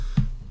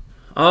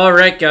All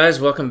right, guys,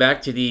 welcome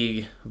back to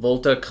the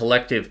Volta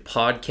Collective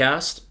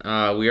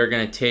podcast. We are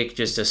going to take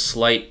just a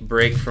slight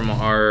break from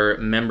our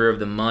member of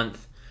the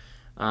month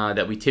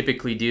that we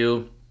typically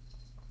do,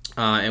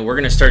 and we're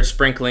going to start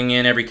sprinkling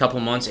in every couple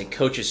months a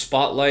coach's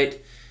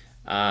spotlight.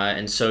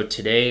 And so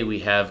today we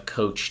have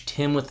Coach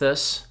Tim with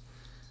us.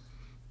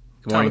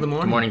 Good morning. Top of the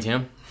morning. Good morning,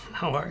 Tim.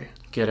 How are you?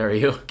 Good. How are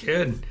you?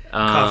 Good.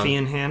 Coffee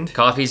in hand.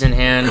 Coffee's in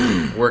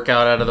hand.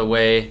 Workout out of the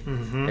way.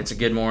 Mm-hmm. It's a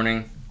good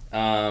morning.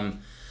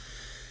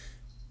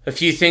 A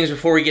few things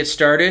before we get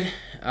started.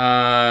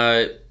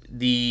 What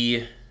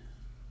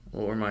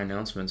were my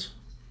announcements?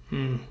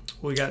 We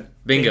got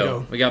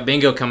Bingo. We got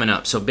bingo coming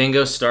up. So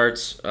bingo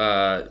starts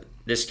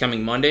this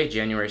coming Monday,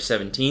 January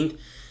 17th.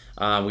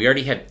 We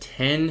already have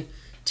 10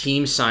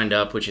 teams signed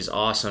up, which is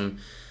awesome.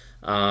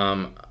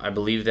 I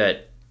believe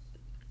that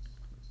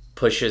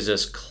pushes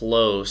us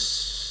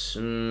close.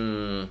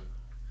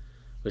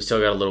 We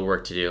still got a little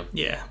work to do.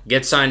 Yeah.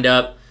 Get signed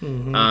up.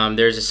 Mm-hmm.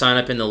 There's a sign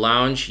up in the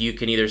lounge. You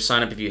can either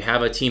sign up if you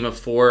have a team of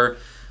 4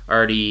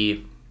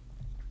 already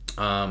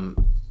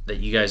that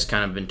you guys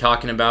kind of been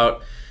talking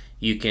about.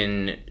 You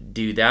can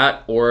do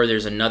that. Or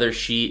there's another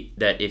sheet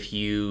that if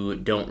you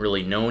don't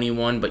really know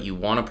anyone but you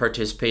want to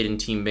participate in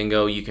Team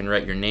Bingo, you can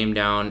write your name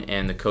down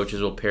and the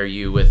coaches will pair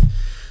you with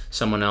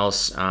someone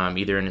else,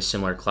 either in a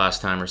similar class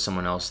time or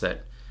someone else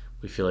that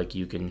we feel like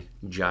you can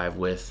jive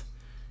with.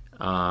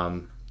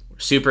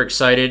 Super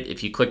excited.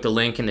 If you click the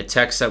link in the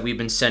text that we've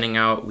been sending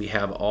out, we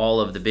have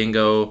all of the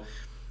bingo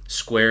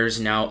squares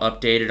now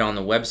updated on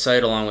the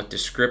website along with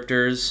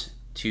descriptors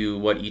to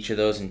what each of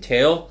those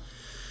entail.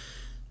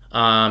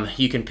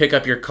 You can pick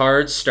up your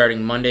cards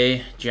starting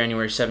Monday,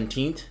 January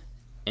 17th,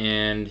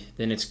 and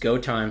then it's go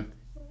time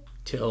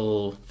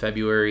till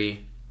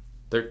February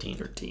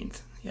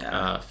 13th.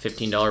 Yeah.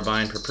 $15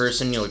 buy-in per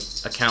person. Your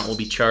account will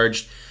be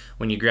charged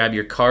when you grab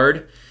your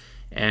card,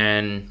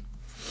 and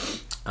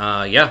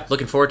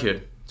looking forward to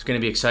it. It's going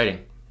to be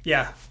exciting.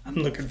 Yeah, I'm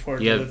looking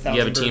forward to You the 1,000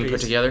 have a team burpees.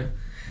 put together?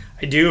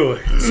 I do.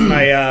 It's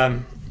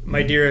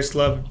my dearest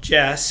love,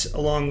 Jess,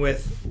 along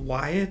with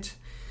Wyatt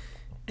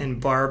and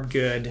Barb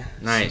Good.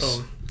 Nice.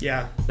 So,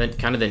 yeah.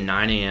 Kind of the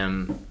 9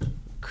 a.m.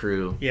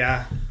 crew.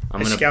 Yeah.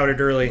 I scouted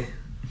early.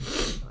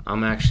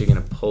 I'm actually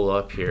going to pull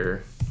up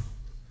here.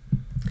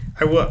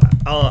 I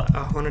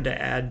wanted to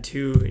add,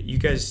 too, you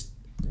guys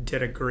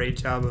did a great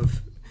job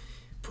of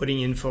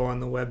putting info on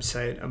the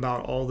website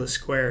about all the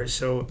squares.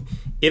 So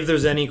if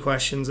there's any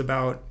questions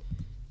about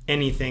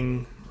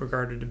anything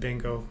regarded to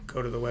bingo,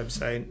 go to the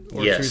website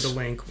or through the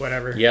link,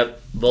 whatever. Yep.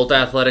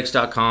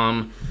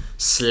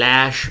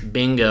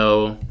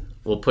 VoltaAthletics.com/bingo.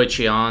 We'll put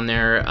you on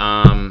there.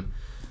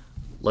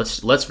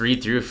 Let's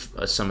read through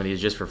some of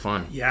these just for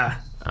fun. Yeah.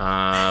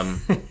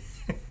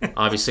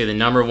 Obviously, the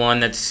number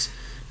one,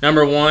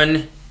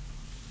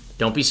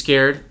 don't be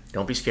scared.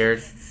 Don't be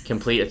scared.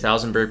 Complete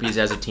 1,000 burpees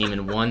as a team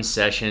in one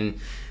session.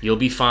 You'll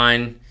be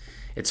fine.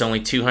 It's only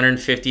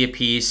 250 a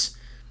piece.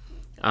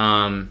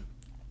 I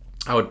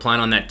would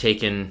plan on that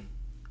taking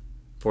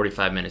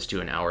 45 minutes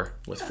to an hour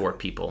with 4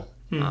 people.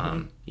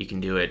 Mm-hmm. You can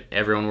do it,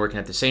 everyone working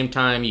at the same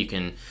time. You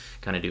can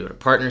kind of do it a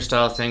partner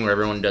style thing where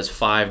everyone does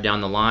 5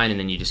 down the line, and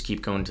then you just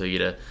keep going until you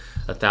get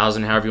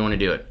 1,000, however you want to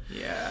do it.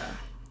 Yeah.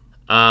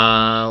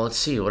 Let's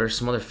see. What are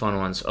some other fun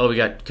ones? Oh, we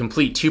got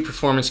complete 2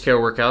 performance care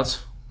workouts.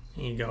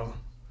 There you go.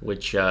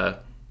 Which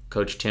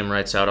Coach Tim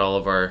writes out all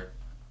of our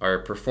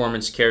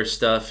performance care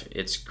stuff.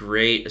 It's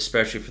great,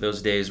 especially for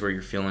those days where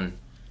you're feeling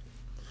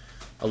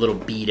a little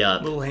beat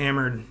up. A little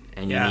hammered.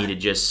 And you need to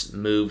just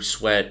move,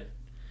 sweat,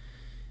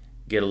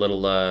 get a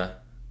little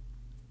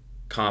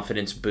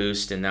confidence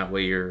boost, and that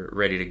way you're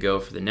ready to go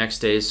for the next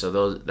day.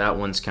 So that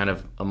one's kind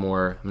of a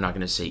more, I'm not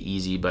going to say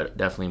easy, but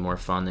definitely more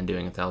fun than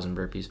doing 1,000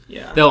 burpees.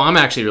 Yeah. Though I'm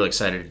actually really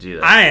excited to do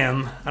that. I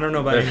am. I don't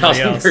know about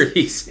anybody else. 1,000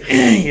 burpees.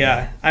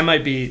 Yeah. I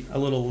might be a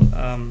little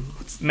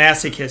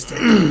masochistic.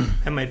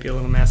 I might be a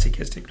little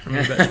masochistic for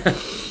me, but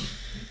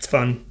it's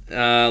fun.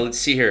 Let's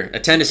see here.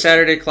 Attend a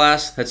Saturday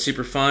class. That's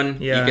super fun.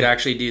 Yeah. You could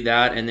actually do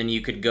that, and then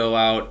you could go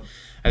out.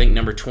 I think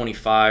number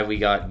 25, we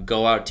got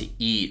go out to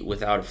eat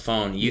without a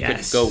phone. You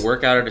could go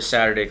work out at a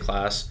Saturday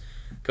class,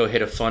 go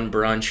hit a fun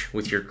brunch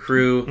with your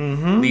crew,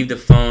 leave the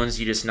phones.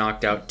 You just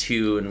knocked out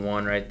 2 in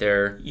 1 right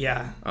there.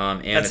 Yeah.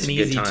 And that's it's an a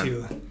good easy time.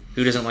 2.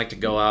 Who doesn't like to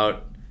go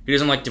out? Who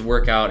doesn't like to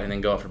work out and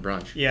then go out for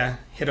brunch? Yeah.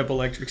 Hit up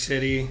Electric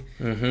City,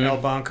 El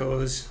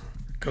Banco's,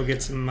 go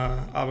get some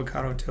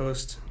avocado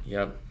toast.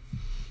 Yep.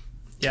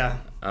 Yeah.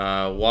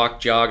 Walk,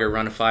 jog, or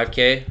run a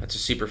 5K. That's a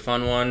super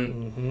fun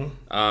one.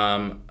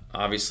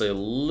 Obviously a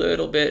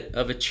little bit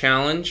of a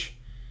challenge.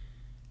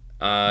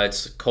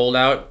 It's cold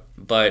out,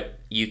 but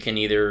you can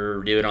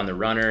either do it on the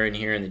runner and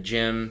here in the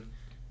gym.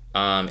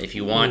 If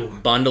you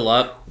want, bundle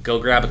up, go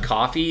grab a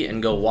coffee,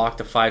 and go walk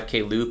the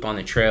 5K loop on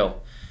the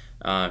trail.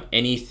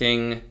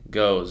 Anything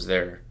goes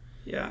there.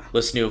 Yeah.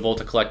 Listen to a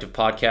Volta Collective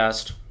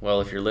podcast.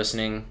 Well, if you're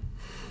listening,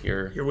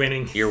 you're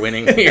winning. You're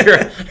winning.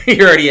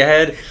 you're already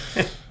ahead.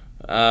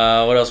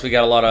 What else? We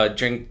got a lot of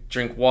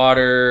drink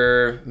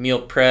water,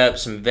 meal prep,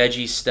 some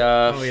veggie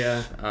stuff. Oh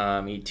yeah.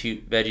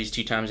 Eat veggies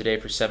 2 times a day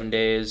for 7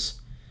 days.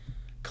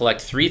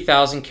 collect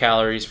 3,000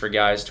 calories for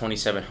guys,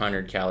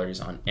 2,700 calories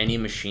on any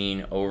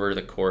machine over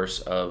the course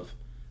of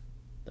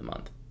the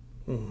month.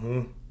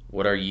 Mm-hmm.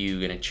 What are you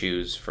going to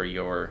choose for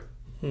your...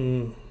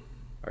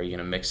 Are you going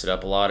to mix it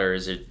up a lot, or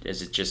is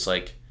it just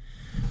like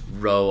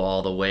row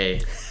all the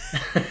way?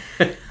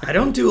 I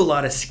don't do a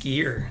lot of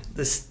skier.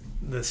 The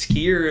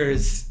skier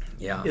is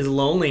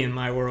lonely in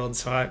my world,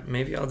 so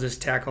maybe I'll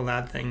just tackle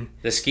that thing.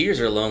 The skiers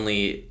are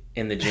lonely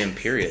in the gym,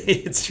 period.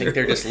 It's true. I think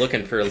they're just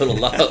looking for a little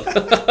love.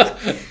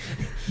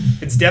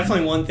 It's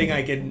definitely one thing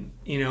I could,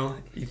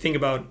 you think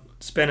about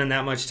spending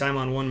that much time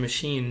on one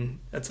machine.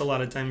 That's a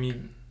lot of time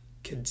you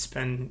could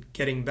spend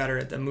getting better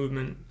at the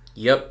movement.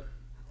 Yep.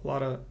 A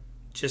lot of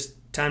just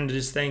time to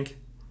just think,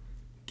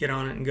 get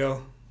on it and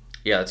go.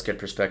 Yeah, that's good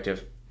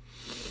perspective.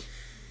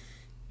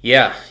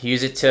 Yeah,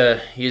 use it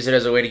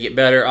as a way to get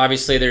better.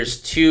 Obviously,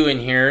 there's 2 in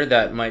here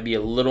that might be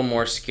a little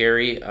more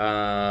scary.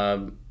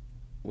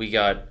 We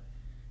got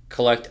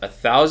collect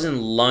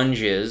 1,000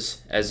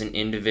 lunges as an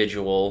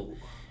individual,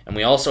 and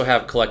we also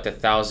have collect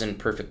 1,000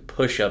 perfect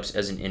push-ups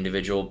as an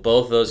individual.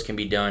 Both those can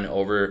be done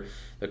over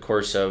the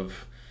course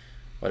of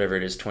whatever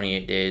it is,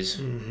 28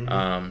 days,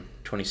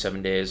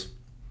 27 days.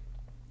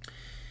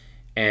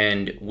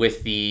 And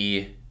with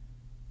the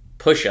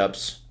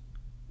push-ups,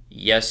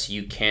 yes,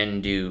 you can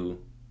do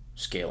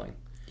scaling.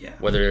 Yeah.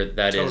 Whether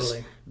that is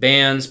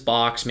bands,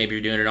 box, maybe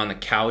you're doing it on the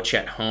couch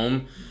at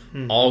home.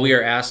 Mm-hmm. All we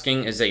are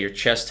asking is that your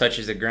chest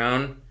touches the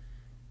ground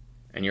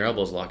and your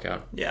elbows lock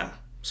out. Yeah.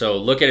 So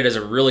look at it as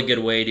a really good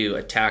way to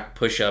attack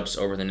push-ups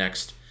over the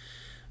next,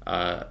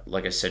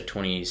 like I said,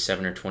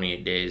 27 or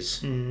 28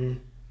 days. Mm-hmm.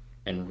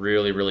 And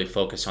really, really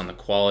focus on the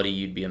quality.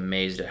 You'd be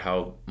amazed at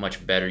how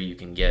much better you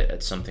can get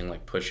at something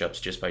like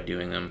push-ups just by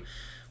doing them.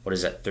 What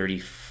is that,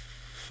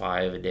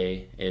 35 a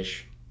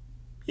day-ish?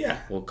 Yeah.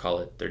 We'll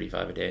call it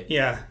 35 a day.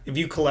 Yeah. If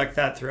you collect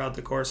that throughout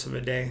the course of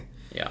a day.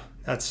 Yeah.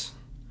 That's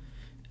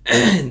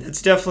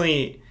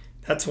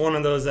one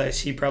of those I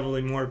see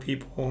probably more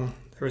people.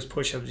 There was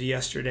push-ups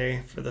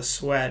yesterday for the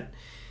sweat.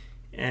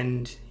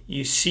 And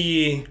you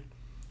see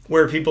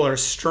where people are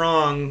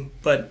strong,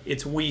 but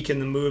it's weak in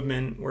the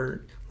movement,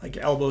 where like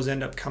elbows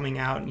end up coming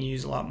out and you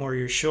use a lot more of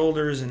your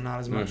shoulders and not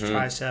as much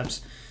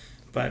triceps.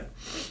 But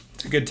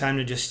it's a good time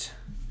to just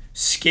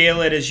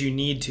scale it as you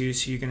need to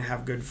so you can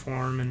have good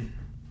form. And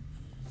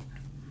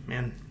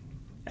man,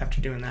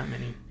 after doing that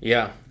many.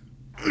 Yeah.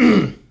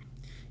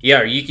 Yeah,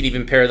 or you could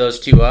even pair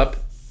those 2 up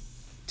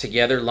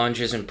together,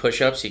 lunges and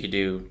push-ups. You could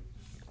do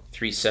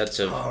 3 sets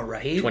of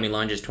 20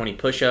 lunges, 20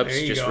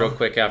 push-ups, just real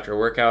quick after a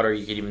workout, or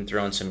you could even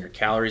throw in some of your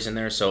calories in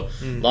there. So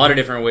a lot of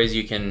different ways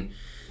you can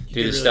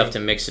do this stuff to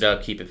mix it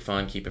up, keep it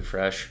fun, keep it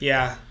fresh.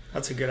 Yeah,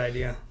 that's a good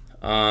idea.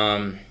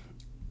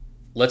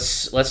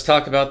 Let's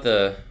talk about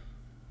the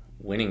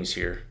winnings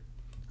here.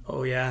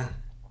 Oh, yeah.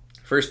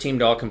 First team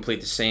to all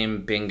complete the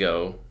same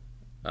bingo.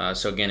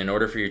 So again, in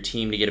order for your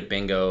team to get a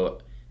bingo,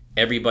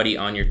 everybody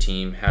on your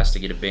team has to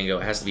get a bingo.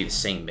 It has to be the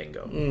same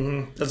bingo.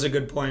 Mm-hmm. That's a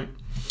good point.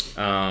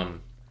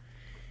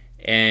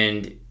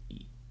 And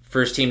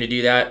first team to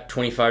do that,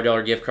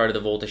 $25 gift card to the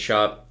Volta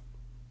shop.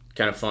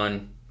 Kind of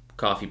fun.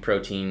 Coffee,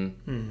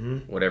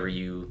 protein, whatever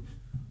you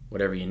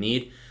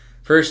need.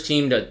 First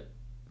team to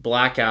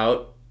black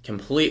out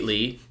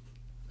completely.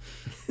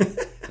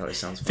 That always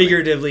sounds funny.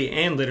 Figuratively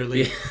and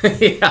literally.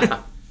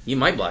 Yeah, you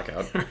might black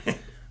out.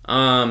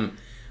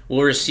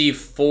 We'll receive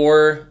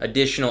 4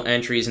 additional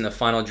entries in the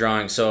final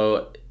drawing.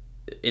 So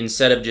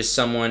instead of just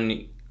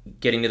someone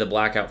getting to the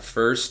blackout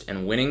first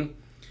and winning,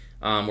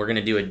 we're going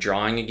to do a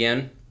drawing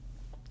again.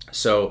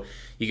 So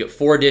you get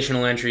 4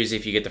 additional entries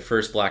if you get the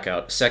first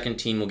blackout. Second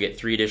team will get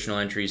 3 additional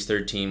entries.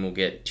 Third team will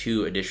get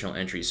 2 additional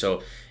entries.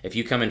 So if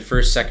you come in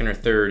first, second, or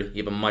third,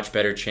 you have a much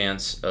better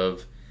chance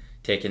of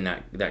taking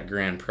that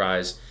grand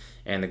prize.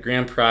 And the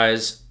grand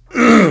prize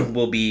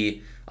will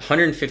be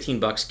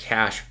 $115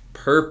 cash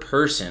per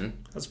person.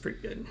 That's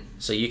pretty good.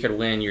 So you could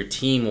win, your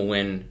team will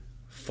win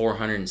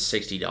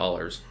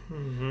 $460.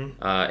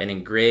 An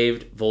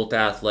engraved Volta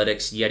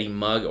Athletics Yeti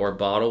mug or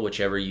bottle,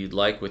 whichever you'd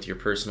like, with your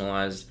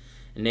personalized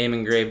name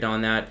engraved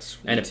on that.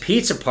 Sweet. And a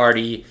pizza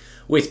party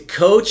with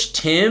Coach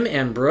Tim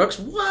and Brooks.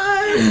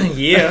 What?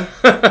 Yeah.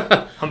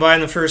 I'm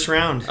buying the first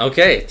round.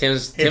 Okay,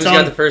 Tim's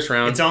got the first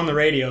round. It's on the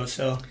radio,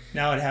 so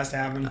now it has to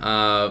happen.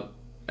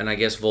 And I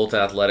guess Volta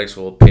Athletics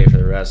will pay for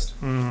the rest.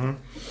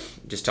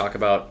 Just talk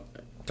about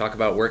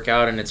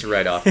workout and it's a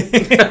write-off.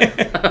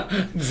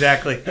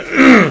 Exactly.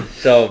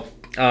 So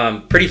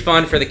pretty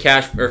fun for the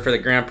cash or for the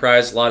grand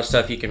prize. A lot of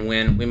stuff you can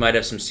win. We might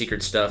have some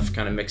secret stuff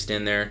kind of mixed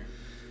in there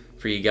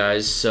for you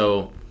guys.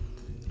 So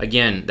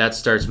again, that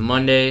starts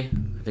Monday.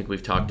 I think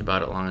we've talked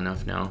about it long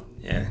enough now.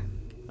 Yeah.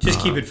 Just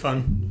keep it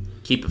fun.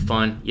 Keep it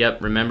fun.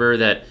 Yep. Remember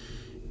that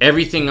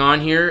everything on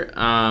here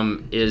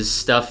is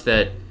stuff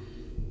that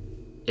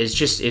is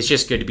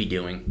just good to be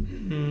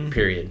doing.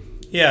 Period.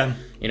 Yeah.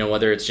 You know,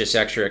 whether it's just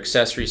extra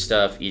accessory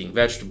stuff, eating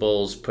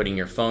vegetables, putting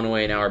your phone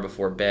away an hour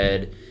before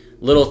bed,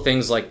 little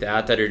things like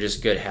that are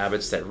just good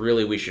habits that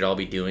really we should all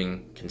be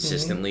doing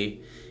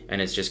consistently.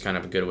 And it's just kind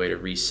of a good way to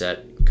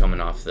reset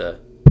coming off the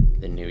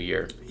the new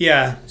year.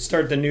 Yeah,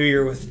 start the new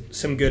year with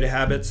some good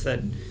habits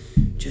that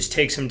just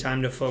take some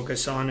time to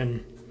focus on.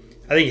 And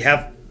I think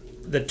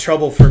the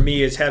trouble for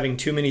me is having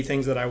too many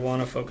things that I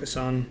want to focus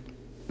on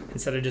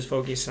instead of just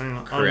focusing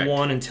on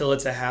one until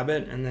it's a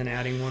habit and then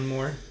adding one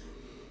more.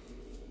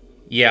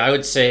 Yeah, I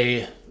would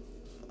say,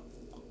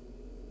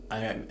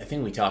 I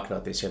think we talked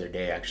about this the other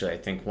day, actually. I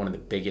think one of the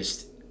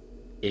biggest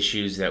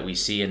issues that we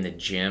see in the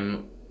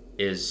gym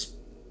is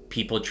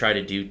people try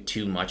to do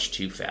too much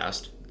too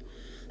fast.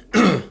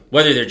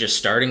 Whether they're just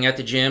starting at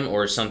the gym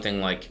or something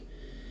like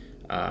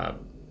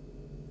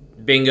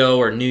bingo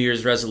or New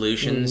Year's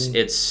resolutions,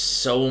 it's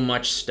so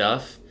much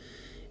stuff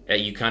that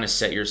you kind of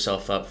set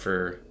yourself up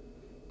for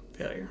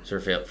failure.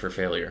 For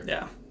failure.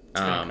 Yeah.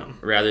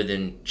 Rather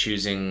than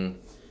choosing,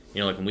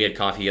 like when we had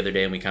coffee the other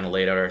day and we kind of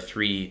laid out our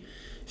three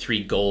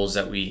goals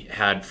that we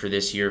had for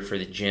this year for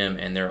the gym,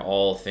 and they're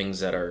all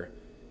things that are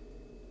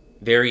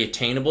very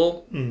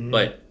attainable,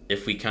 but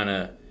if we kind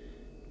of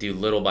do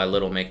little by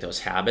little, make those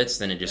habits,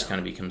 then it just kind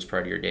of becomes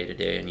part of your day to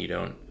day, and you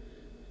don't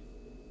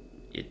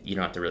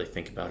have to really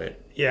think about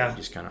it. Yeah, you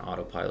just kind of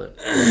autopilot.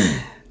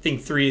 I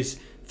think three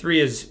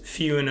is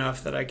few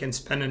enough that I can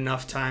spend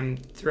enough time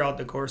throughout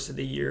the course of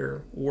the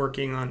year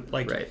working on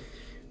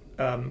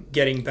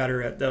getting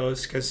better at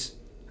those, because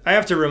I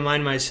have to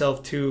remind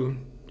myself too,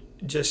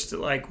 just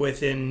like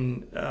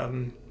within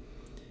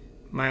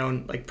my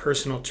own like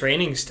personal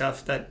training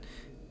stuff, that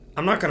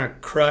I'm not going to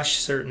crush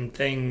certain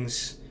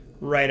things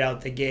right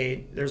out the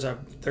gate. There's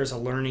a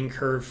learning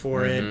curve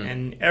for it,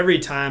 and every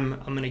time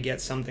I'm going to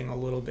get something a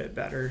little bit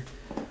better,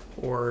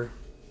 or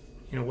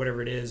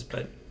whatever it is,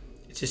 but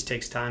it just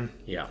takes time.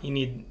 Yeah, you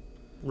need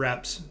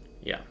reps.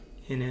 Yeah,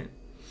 in it.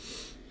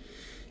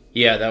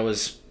 Yeah, that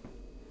was.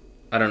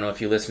 I don't know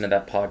if you listened to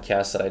that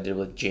podcast that I did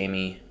with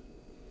Jamie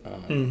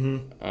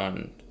on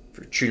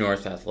for True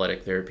North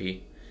Athletic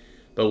Therapy,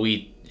 but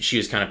she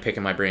was kind of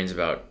picking my brains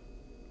about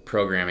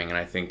programming, and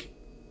I think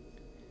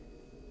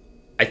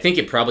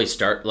it probably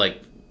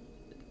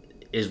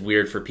is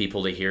weird for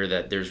people to hear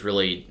that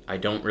I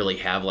don't really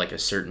have like a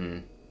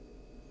certain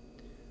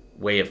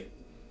way of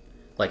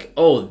like,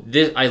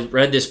 I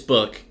read this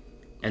book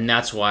and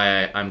that's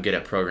why I'm good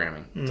at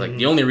programming. It's like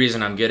the only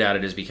reason I'm good at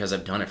it is because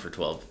I've done it for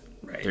 12,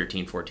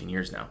 13, 14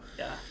 years now.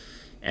 Yeah.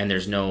 And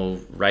there's no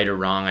right or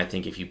wrong. I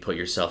think if you put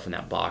yourself in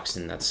that box,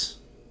 then that's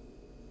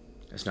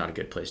not a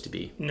good place to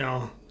be.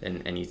 No.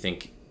 And you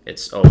think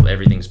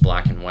everything's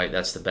black and white.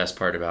 That's the best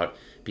part about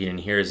being in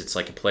here, is it's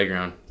like a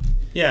playground.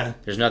 Yeah.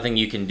 There's nothing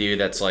you can do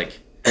that's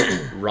like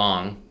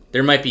wrong.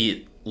 There might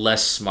be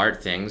less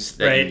smart things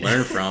that you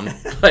learn from,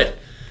 but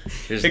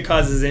it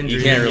causes injury.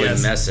 You can't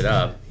really mess it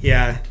up.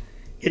 Yeah.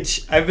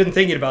 I've been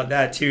thinking about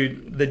that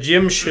too. The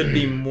gym should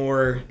be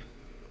more,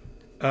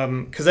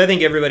 because I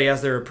think everybody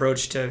has their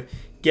approach to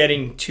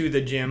getting to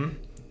the gym.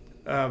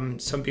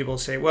 Some people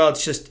say, well,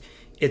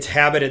 it's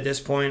habit at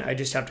this point. I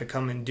just have to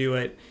come and do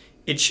it.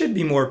 It should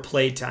be more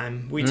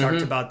playtime. We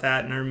talked about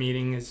that in our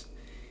meeting. Is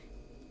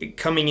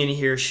coming in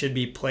here should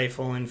be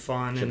playful and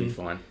fun. Should be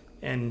fun.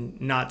 And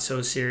not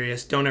so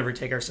serious. Don't ever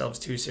take ourselves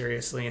too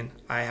seriously, and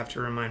I have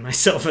to remind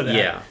myself of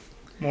that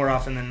more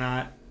often than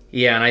not.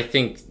 Yeah, and I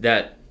think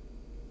that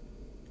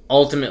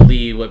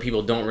ultimately what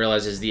people don't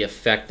realize is the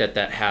effect that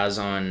has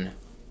on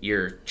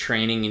your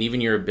training and even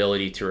your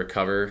ability to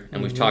recover.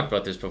 And we've talked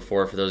about this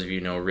before. For those of you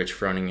who know, Rich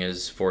Froning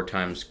is 4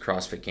 times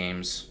CrossFit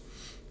Games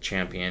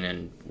champion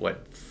and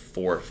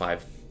 4 or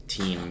 5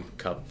 team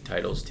cup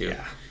titles too.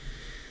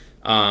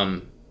 Yeah.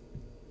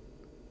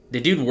 The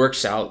dude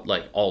works out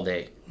like all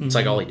day. It's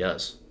like all he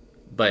does,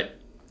 but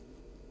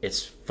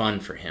it's fun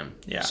for him.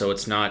 Yeah. So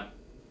it's not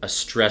a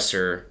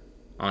stressor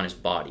on his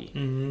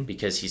body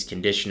because he's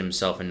conditioned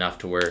himself enough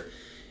to where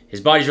his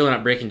body's really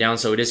not breaking down.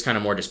 So it is kind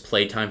of more just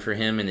playtime for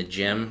him in the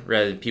gym,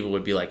 rather than people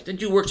would be like, the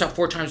dude works out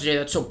 4 times a day.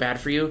 That's so bad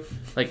for you.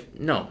 Like,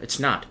 no, it's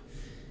not.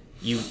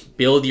 You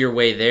build your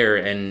way there,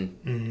 and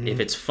if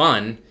it's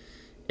fun,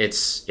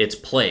 it's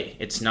play.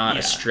 It's not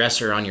a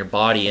stressor on your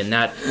body, and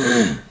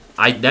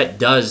that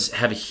does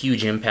have a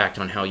huge impact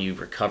on how you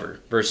recover.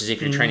 Versus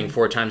if you're training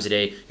 4 times a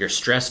day, you're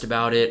stressed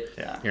about it.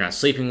 Yeah. You're not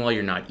sleeping well.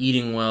 You're not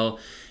eating well.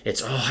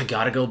 It's I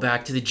gotta go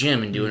back to the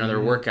gym and do another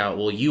workout.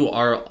 Well,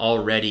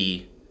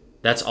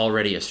 that's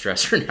already a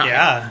stressor now.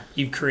 Yeah,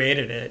 you've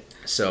created it.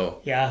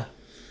 So yeah,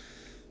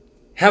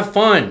 have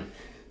fun.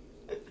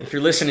 If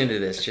you're listening to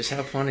this, just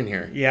have fun in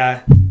here.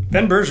 Yeah,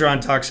 Ben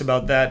Bergeron talks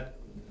about that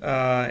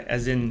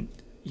as in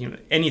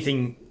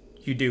anything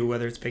you do,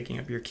 whether it's picking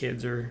up your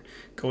kids or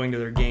going to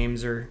their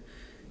games, or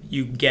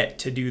you get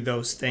to do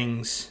those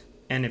things.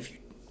 And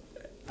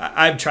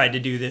I've tried to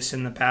do this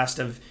in the past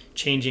of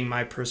changing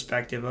my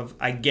perspective of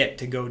I get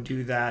to go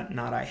do that,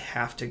 not I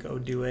have to go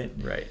do it.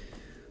 Right.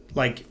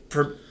 Like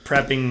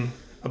prepping,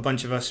 a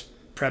bunch of us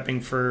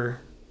prepping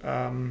for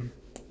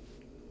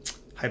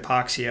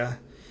hypoxia.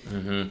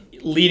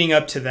 Leading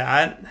up to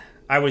that,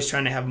 I was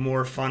trying to have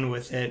more fun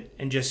with it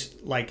and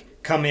just like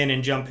come in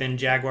and jump in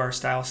Jaguar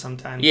style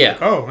sometimes. Yeah.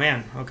 Like, oh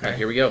man. Okay. Right,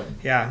 here we go.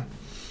 Yeah.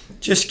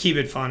 Just keep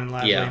it fun and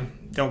lively. Yeah.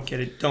 Don't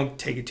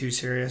take it too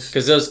serious.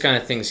 Because those kind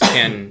of things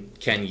can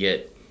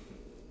get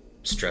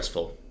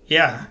stressful.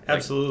 Yeah,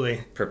 absolutely.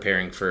 Like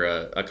preparing for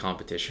a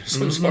competition of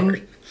some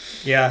sort.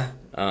 Yeah.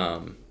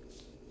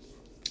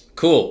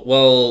 Cool.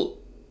 Well,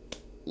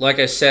 like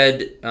I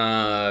said,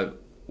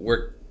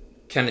 we're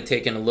kind of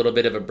taking a little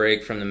bit of a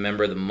break from the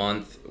member of the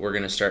month. We're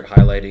going to start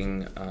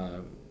highlighting,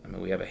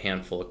 we have a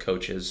handful of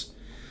coaches,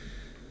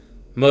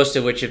 most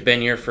of which have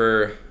been here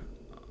for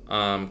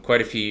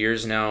quite a few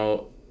years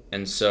now.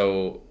 And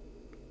so,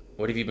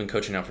 what have you been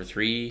coaching now for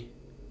 3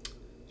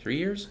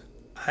 years?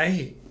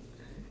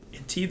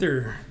 It's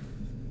either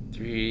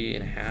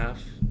 3.5.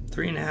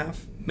 3.5,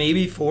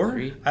 maybe 4.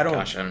 3? I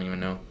don't even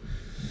know.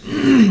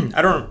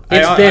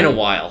 It's been a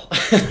while.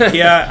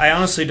 Yeah, I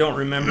honestly don't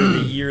remember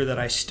the year that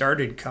I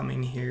started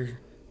coming here.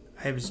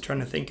 I was trying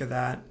to think of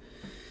that.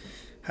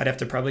 I'd have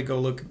to probably go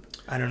look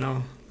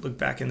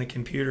back in the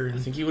computer. I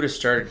think you would have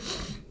started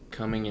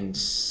coming in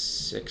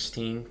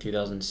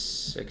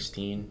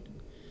 2016.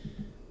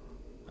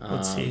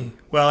 Let's see.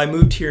 Well, I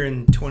moved here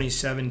in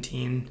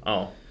 2017.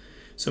 Oh.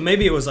 So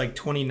maybe it was like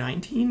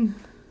 2019?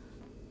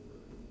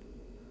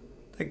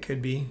 That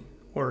could be.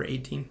 Or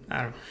 18.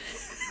 I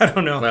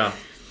don't know. Well,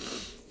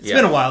 it's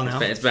been a while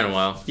now. It's been a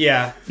while.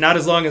 Yeah. Not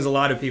as long as a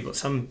lot of people.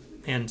 Some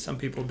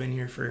people have been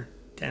here for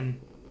 10.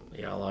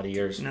 Yeah, a lot of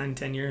years.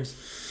 9-10 years.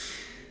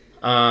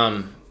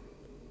 So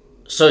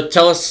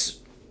tell us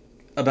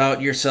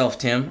about yourself,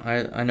 Tim.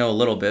 I know a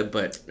little bit,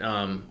 but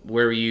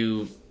where were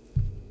you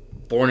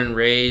born and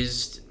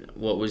raised?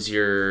 What was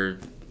your do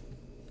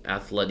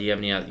you have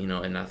any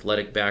an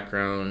athletic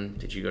background?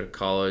 Did you go to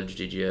college?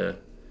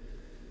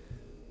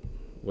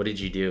 What did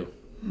you do?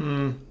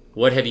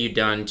 What have you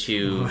done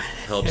to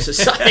help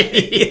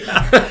society?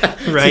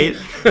 Right?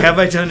 Have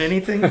I done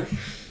anything?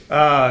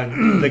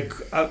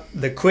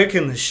 The quick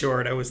and the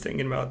short, I was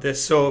thinking about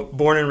this. So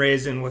born and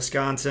raised in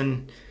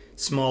Wisconsin,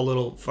 small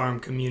little farm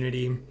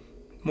community,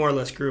 more or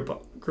less grew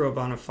up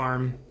on a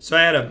farm. So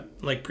I had a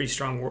pretty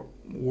strong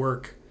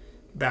work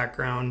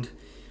background,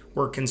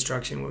 work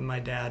construction with my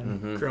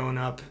dad growing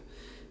up.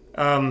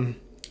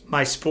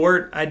 My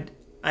sport, I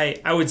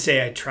would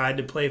say I tried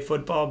to play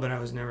football, but I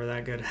was never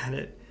that good at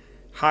it.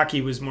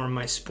 Hockey was more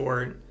my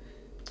sport.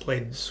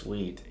 Played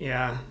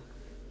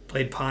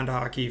pond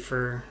hockey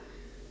for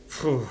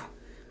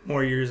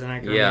more years than I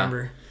can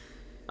remember.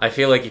 I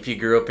feel like if you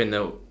grew up in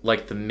the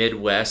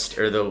Midwest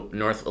or the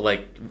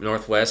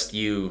Northwest,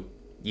 you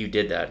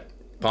did that.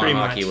 Pond Pretty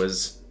hockey much.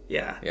 was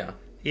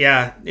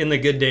Yeah, in the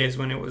good days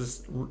when it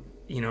was,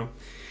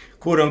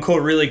 quote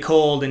unquote, really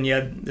cold, and you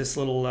had this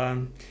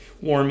little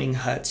warming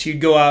huts. You'd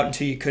go out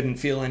until you couldn't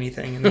feel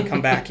anything, and then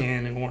come back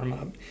in and warm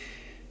up.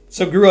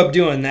 So grew up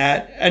doing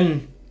that,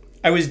 and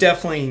I was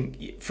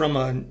definitely, from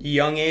a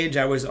young age,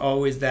 I was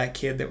always that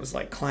kid that was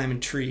climbing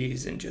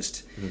trees and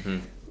just,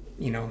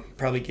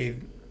 probably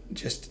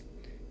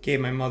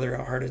gave my mother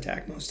a heart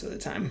attack most of the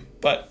time.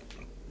 But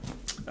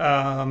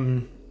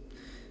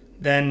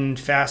then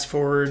fast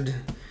forward,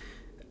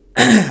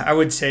 I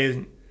would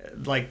say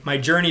my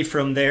journey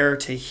from there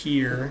to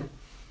here,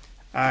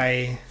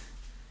 I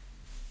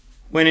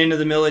went into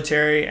the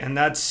military, and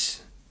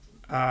that's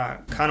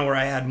kind of where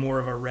I had more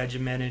of a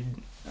regimented,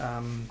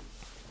 I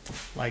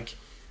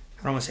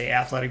don't want to say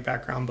athletic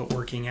background, but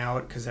working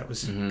out, because that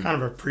was kind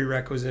of a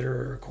prerequisite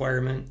or a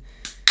requirement.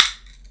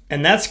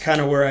 And that's kind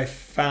of where I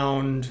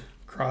found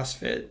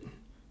CrossFit.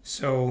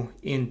 So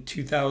in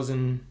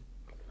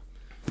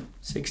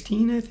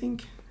 2016, I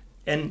think,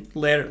 and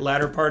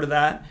latter part of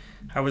that,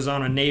 I was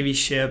on a Navy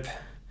ship,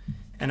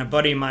 and a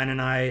buddy of mine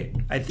and I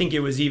think it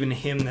was even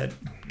him that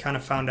kind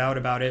of found out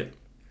about it.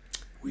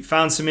 We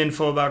found some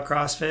info about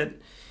CrossFit,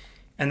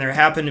 and there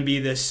happened to be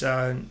this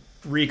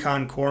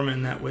recon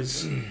corpsman that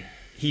was,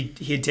 he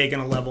had taken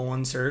a level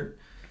 1 cert.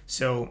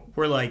 So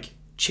we're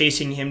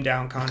chasing him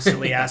down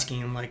constantly,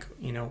 asking him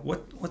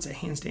what's a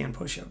handstand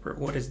push-up, or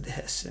what is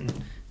this? And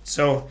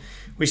so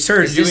we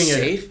started doing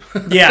it. Safe?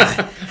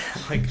 Yeah.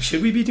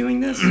 Should we be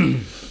doing this?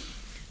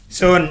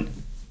 So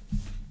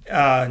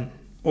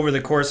over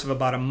the course of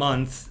about a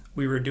month,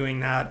 we were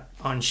doing that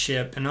on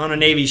ship. And on a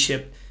Navy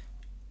ship,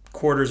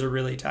 quarters are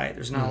really tight.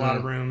 There's not a lot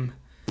of room.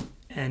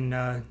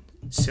 And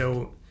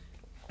so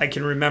I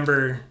can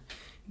remember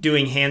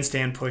doing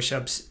handstand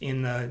push-ups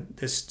in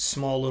this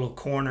small little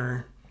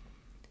corner.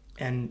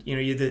 And, you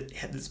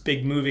had this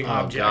big moving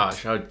object. Oh,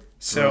 gosh.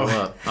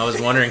 I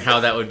was wondering how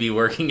that would be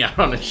working out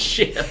on a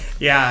ship.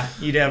 Yeah,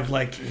 you'd have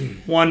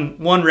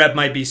one rep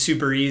might be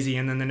super easy,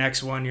 and then the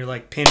next one you're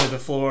pinned to the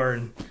floor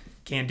and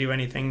can't do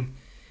anything.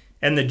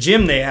 And the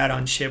gym they had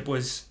on ship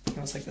was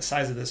the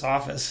size of this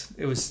office.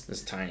 It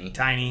was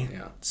tiny.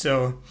 Yeah.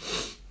 So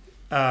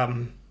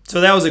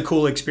that was a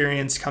cool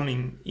experience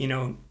coming,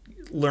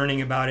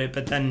 learning about it.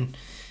 But then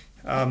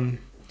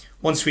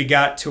once we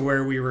got to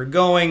where we were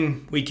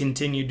going, we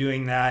continued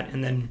doing that.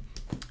 And then,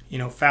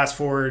 fast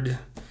forward,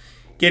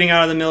 getting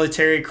out of the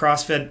military,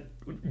 CrossFit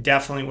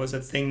definitely was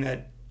a thing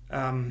that,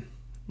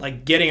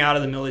 getting out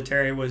of the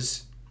military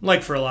was,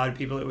 for a lot of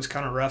people, it was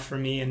kind of rough for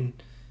me. And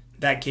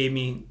that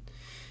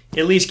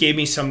at least gave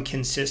me some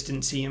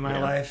consistency in my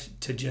life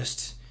to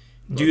just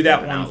do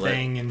that one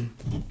thing. And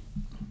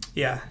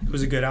yeah, it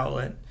was a good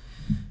outlet.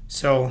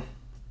 So,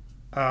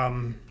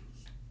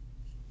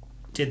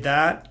 did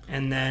that,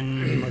 and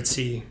then let's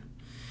see,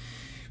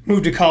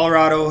 moved to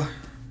Colorado.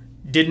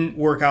 Didn't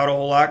work out a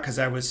whole lot because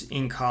I was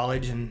in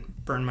college and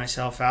burned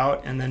myself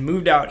out, and then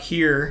moved out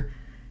here.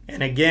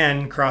 And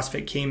again,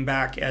 CrossFit came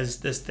back as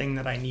this thing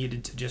that I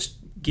needed to just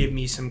give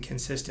me some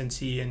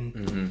consistency.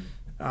 And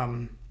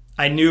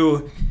I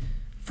knew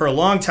for a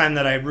long time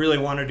that I really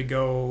wanted to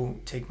go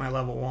take my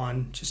level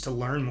 1 just to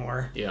learn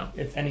more,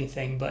 if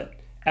anything. But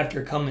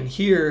after coming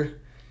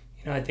here,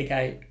 I think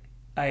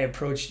I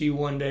approached you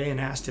one day and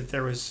asked if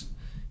there was,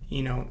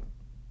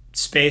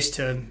 space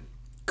to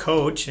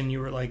coach, and you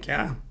were like,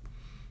 yeah.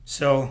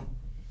 So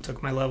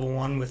took my level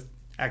 1 with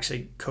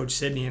actually Coach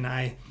Sydney and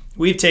I.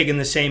 We've taken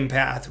the same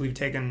path. We've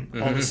taken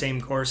all the same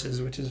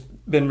courses, which has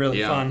been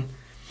really fun.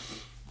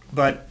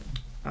 But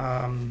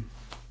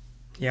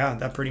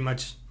that pretty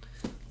much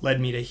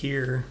led me to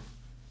here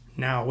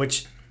now,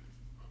 which,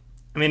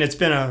 I mean, it's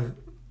been a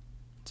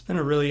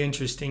really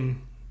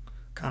interesting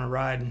kind of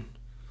ride.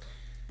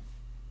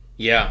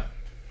 Yeah,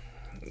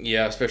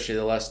 especially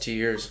the last 2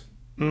 years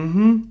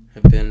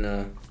have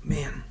been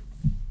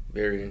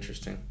very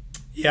interesting.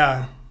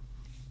 Yeah,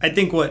 I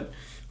think what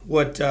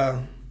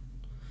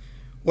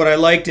I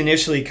liked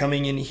initially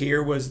coming in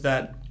here was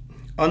that,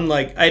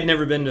 unlike, I'd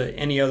never been to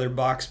any other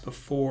box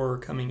before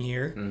coming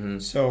here,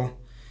 so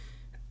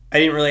I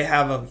didn't really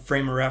have a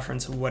frame of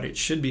reference of what it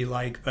should be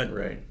like, but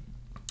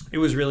it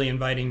was really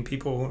inviting.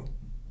 People,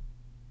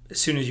 as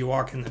soon as you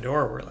walk in the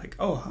door, were like,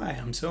 oh, hi,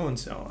 I'm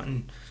so-and-so,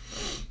 and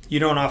you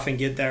don't often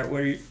get that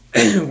where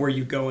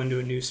you go into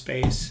a new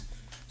space,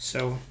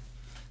 so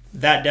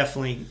that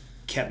definitely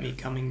kept me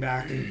coming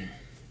back.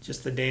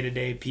 Just the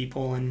day-to-day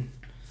people, and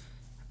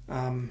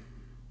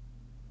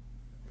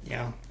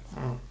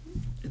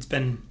it's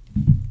been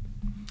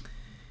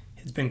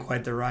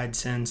quite the ride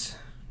since.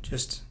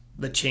 Just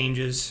the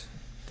changes,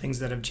 things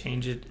that have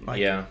changed it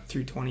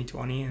through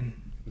 2020, and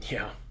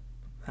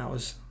that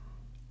was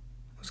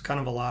kind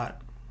of a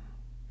lot.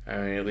 I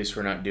mean, at least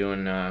we're not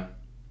doing at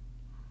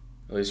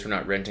least we're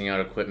not renting out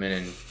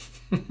equipment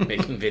and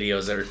making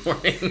videos every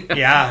morning.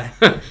 Yeah,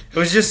 it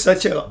was just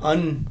such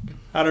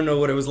I don't know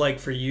what it was like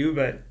for you,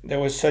 but there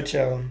was such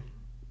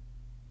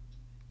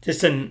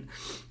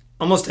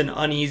almost an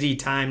uneasy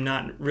time,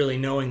 not really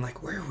knowing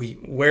like where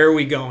are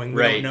we going?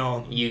 We don't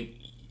know.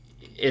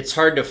 It's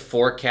hard to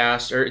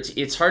forecast, or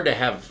it's hard to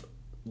have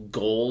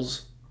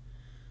goals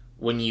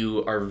when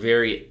you are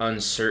very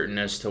uncertain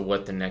as to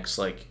what the next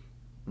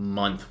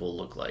month will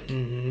look like.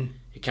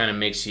 It kind of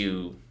makes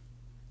you.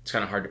 It's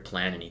kind of hard to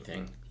plan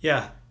anything.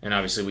 Yeah. And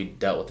obviously we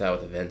dealt with that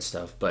with event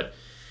stuff, but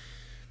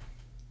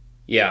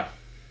yeah,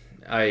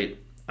 I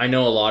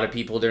know a lot of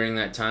people during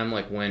that time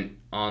went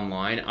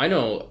online. I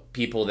know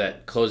people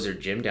that closed their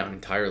gym down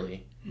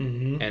entirely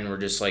and were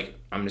just like,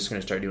 I'm just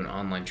going to start doing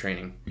online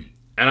training.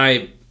 And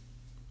I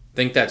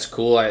think that's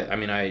cool. I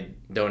mean, I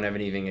don't have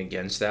anything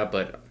against that,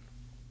 but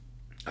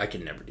I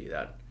could never do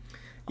that.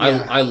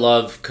 Yeah. I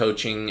love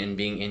coaching and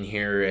being in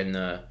here, and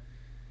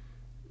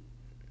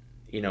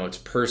it's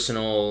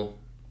personal.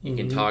 You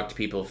can talk to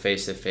people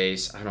face to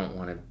face. I don't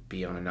want to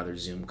be on another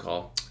Zoom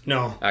call.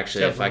 No.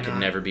 Actually, if I could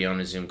never be on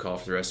a Zoom call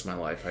for the rest of my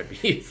life, I'd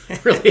be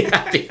really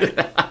happy with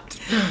that.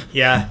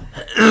 Yeah.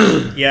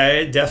 Yeah,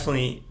 it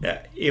definitely,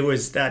 it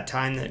was that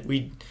time that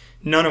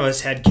none of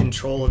us had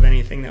control of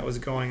anything that was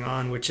going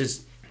on, which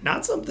is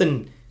not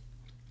something,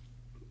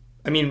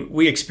 I mean,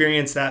 we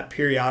experience that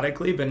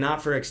periodically, but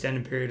not for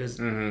extended periods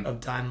of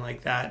time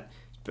like that.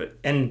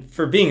 And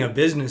for being a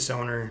business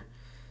owner,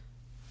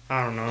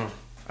 I don't know.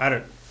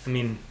 I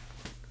mean,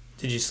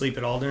 did you sleep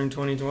at all during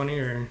 2020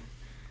 or?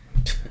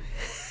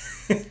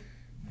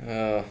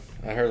 I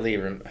hardly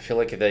even. I feel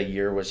like that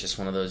year was just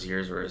one of those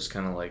years where it's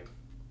kind of like,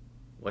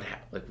 what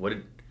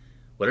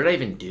did I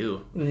even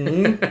do?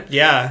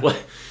 Yeah.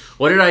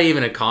 What did I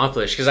even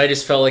accomplish? Because I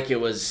just felt like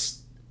it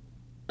was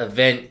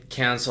event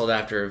canceled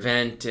after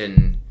event,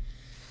 and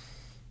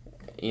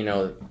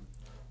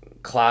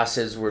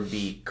classes would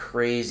be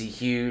crazy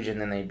huge, and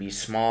then they'd be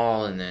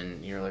small, and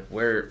then you're like,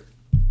 where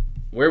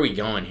are we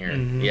going here?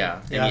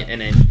 Yeah.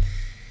 And then,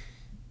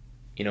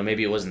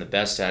 maybe it wasn't the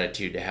best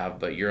attitude to have,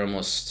 but you're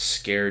almost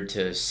scared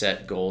to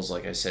set goals,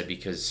 like I said,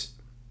 because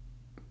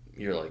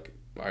you're like,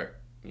 all right,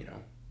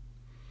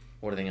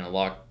 what are they going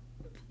to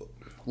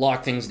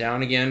lock things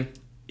down again?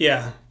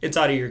 Yeah, it's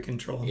out of your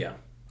control. Yeah.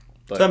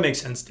 But so that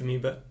makes sense to me,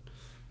 but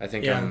I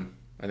think I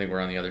think we're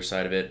on the other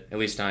side of it. At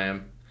least I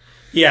am.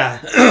 Yeah,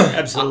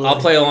 absolutely. I'll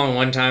play along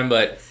one time,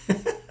 but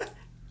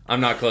I'm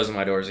not closing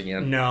my doors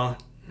again. No.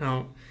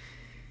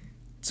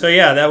 So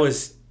yeah, that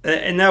was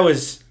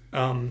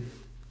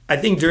I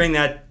think during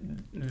that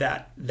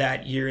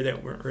year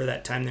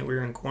that time that we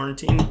were in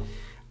quarantine,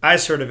 I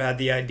sort of had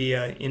the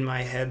idea in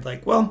my head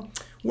like, well,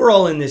 we're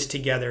all in this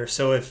together.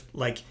 So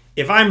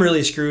if I'm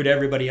really screwed,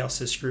 everybody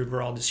else is screwed.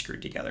 We're all just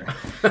screwed together.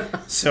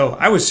 So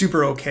I was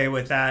super okay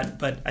with that,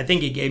 but I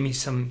think it gave me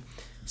some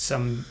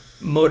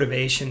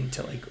motivation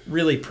to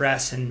really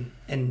press and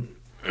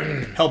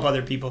help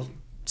other people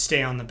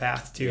stay on the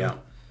path too. Yeah.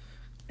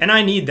 And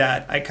I need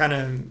that. I kind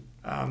of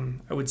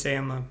I would say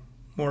I'm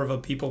more of a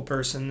people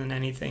person than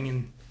anything,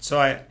 and so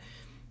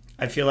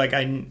I feel like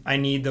I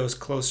need those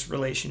close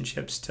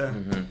relationships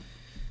to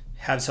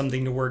have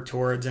something to work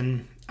towards,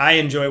 and I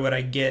enjoy what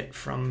I get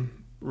from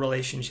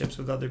relationships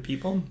with other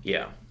people.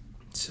 Yeah.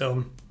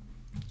 So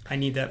I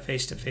need that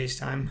face-to-face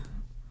time.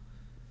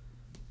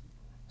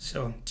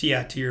 So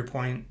to your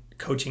point,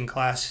 coaching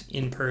class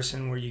in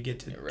person where you get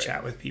to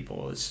chat with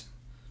people is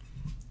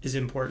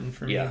important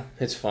for me. Yeah,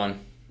 it's fun.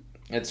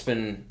 It's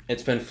been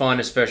fun,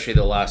 especially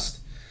the last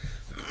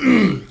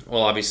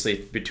well, obviously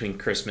between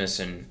Christmas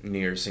and New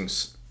Year's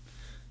things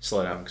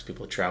slow down because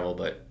people travel,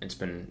 but it's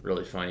been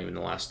really fun even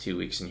the last 2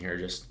 weeks in here.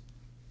 Just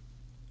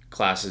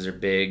classes are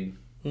big.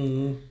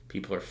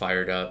 People are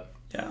fired up.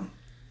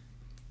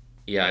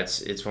 Yeah,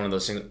 it's one of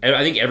those things.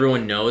 I think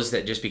everyone knows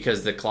that just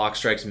because the clock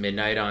strikes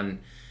midnight on,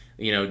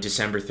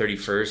 December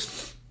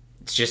 31st,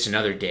 it's just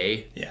another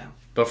day. Yeah.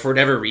 But for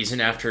whatever reason,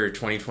 after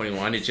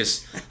 2021, I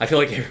feel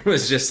like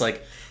everyone's just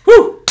like,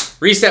 whoo,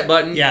 reset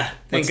button. Yeah,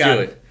 let's do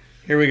it.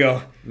 Here we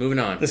go. Moving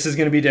on. This is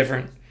going to be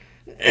different.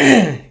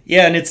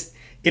 Yeah, and it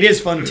is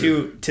fun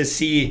to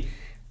see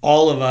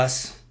all of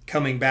us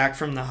coming back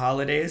from the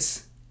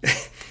holidays.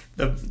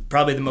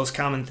 Probably the most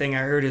common thing I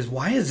heard is,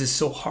 why is this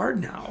so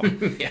hard now?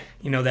 Yeah.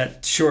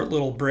 That short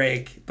little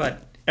break,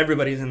 but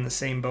everybody's in the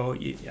same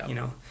boat.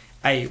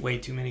 I ate way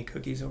too many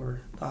cookies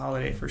over the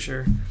holiday for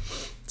sure.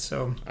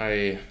 So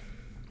I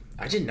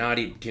did not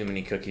eat too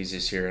many cookies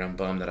this year, and I'm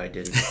bummed that I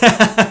didn't.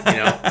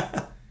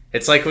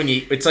 It's like when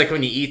you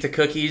eat the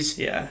cookies,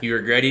 you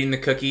regret eating the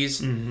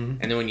cookies,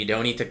 and then when you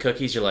don't eat the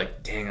cookies, you're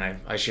like, dang,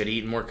 I should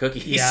eat more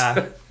cookies.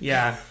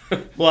 Yeah.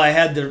 Well, I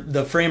had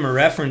the frame of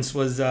reference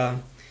was the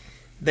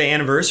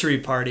anniversary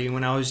party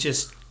when I was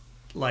just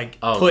like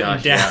putting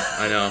down. Yeah,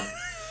 I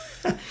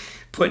know.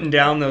 Putting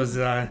down those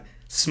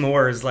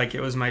s'mores like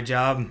it was my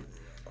job.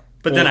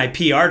 But then I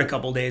PR'd a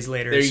couple days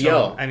later. There you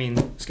go. I mean,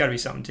 there's got to be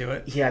something to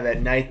it. Yeah,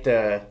 that night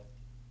the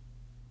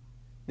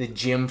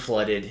gym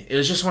flooded. It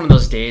was just one of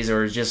those days where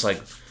it was just like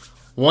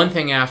one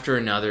thing after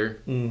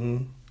another.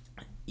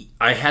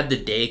 I had the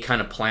day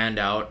kind of planned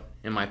out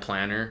in my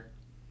planner,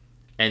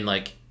 and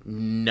like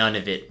none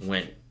of it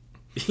went,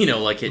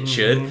 like it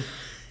should.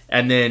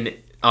 And then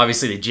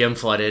obviously the gym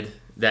flooded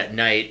that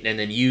night, and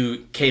then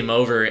you came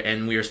over,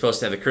 and we were supposed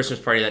to have the Christmas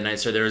party that night,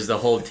 so there was the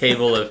whole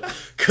table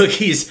of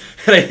cookies.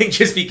 And I think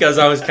just because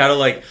I was kind of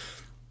like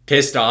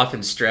pissed off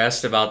and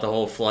stressed about the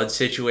whole flood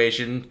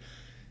situation,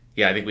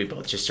 I think we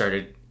both just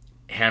started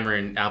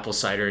hammering apple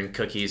cider and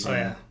cookies.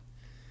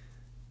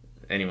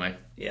 Anyway.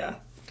 Yeah.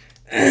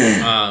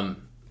 I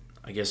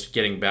guess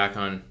getting back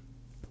on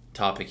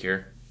topic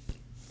here.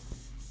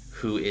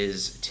 Who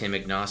is Tim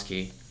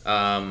Egnoski?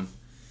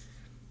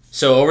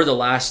 So over the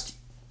last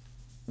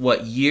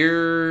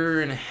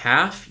year and a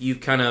half,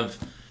 you've kind of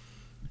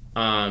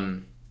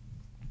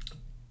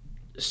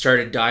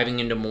started diving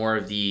into more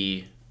of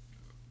the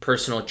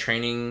personal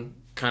training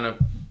kind of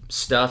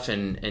stuff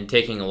and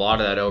taking a lot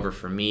of that over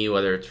for me,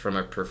 whether it's from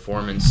a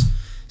performance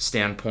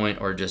standpoint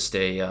or just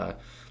a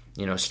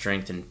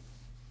strength and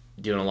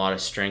doing a lot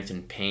of strength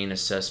and pain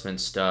assessment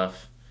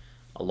stuff,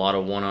 a lot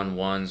of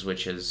one-on-ones,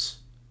 which is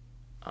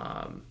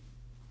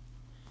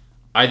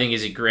I think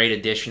is a great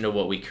addition to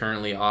what we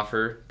currently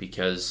offer,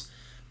 because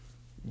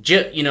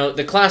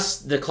the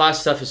class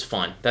stuff is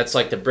fun. That's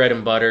like the bread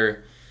and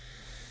butter.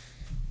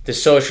 The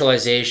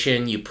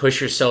socialization, you push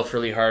yourself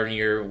really hard when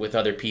you're with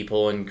other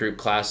people in group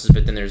classes,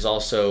 but then there's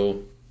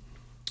also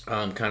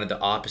kind of the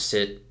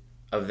opposite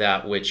of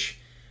that, which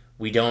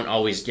we don't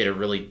always get to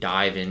really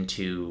dive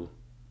into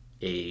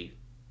a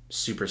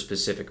super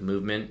specific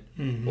movement,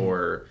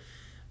 or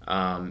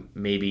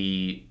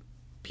maybe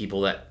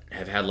people that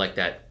have had like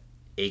that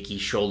achy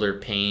shoulder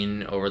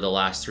pain over the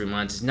last 3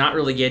 months. It's not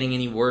really getting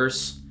any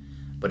worse,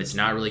 but it's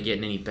not really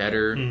getting any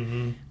better.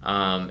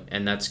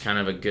 And that's kind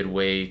of a good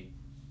way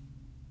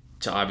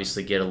to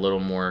obviously get a little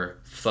more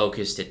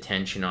focused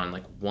attention on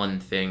like one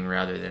thing,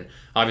 rather than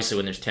obviously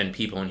when there's 10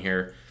 people in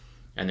here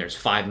and there's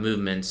 5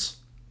 movements,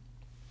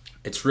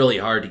 it's really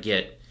hard to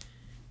get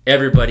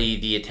everybody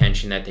the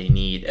attention that they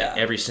need at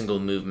every single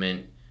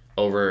movement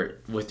over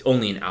with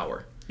only an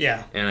hour.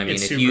 Yeah. And I mean,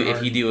 if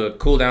you do a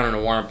cool down and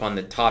a warm up on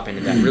the top end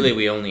of that, really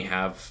we only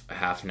have a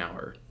half an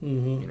hour,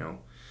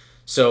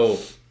 So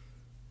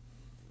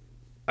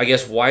I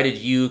guess, why did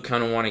you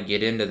kind of want to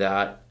get into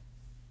that?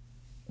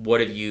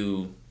 What have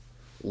you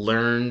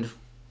learned?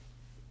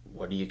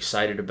 What are you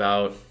excited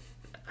about?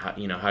 How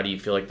do you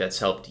feel like that's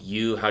helped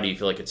you? How do you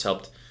feel like it's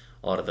helped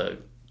a lot of the,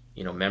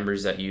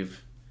 members that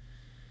you've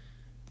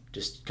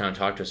just kind of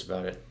talked to us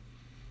about it?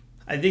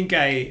 I think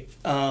I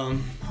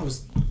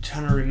was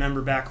trying to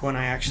remember back when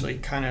I actually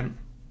kind of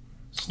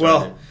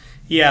started.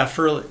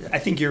 I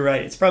think you're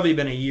right. It's probably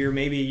been a year,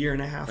 maybe a year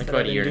and a half. Like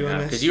about a year and a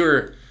half, because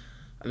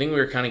I think we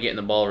were kind of getting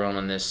the ball rolling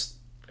on this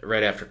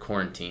right after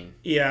quarantine.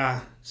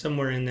 Yeah,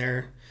 somewhere in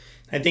there.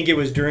 I think it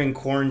was during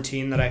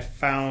quarantine that I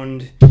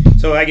found.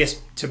 So I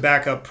guess to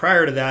back up,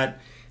 prior to that,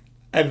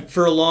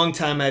 for a long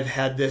time I've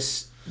had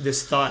this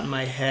thought in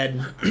my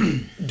head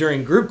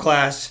during group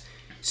class,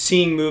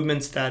 seeing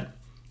movements that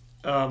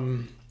you're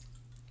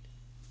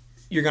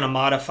going to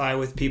modify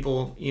with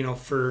people,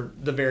 for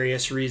the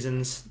various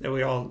reasons that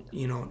we all,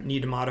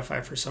 need to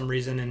modify for some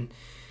reason. And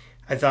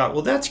I thought,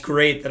 well, that's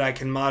great that I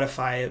can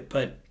modify it,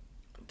 but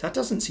that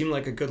doesn't seem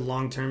like a good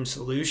long-term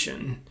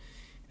solution.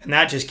 And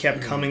that just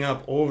kept coming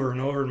up over and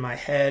over in my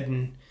head.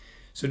 And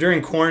so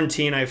during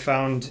quarantine, I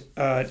found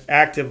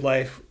Active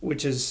Life,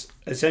 which is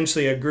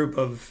essentially a group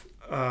of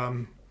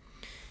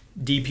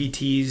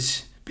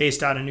DPTs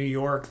based out of New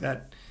York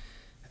that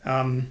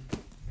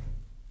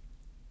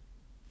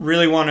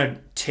really want to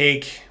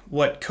take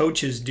what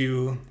coaches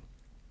do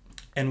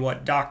and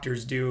what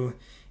doctors do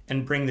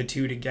and bring the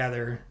two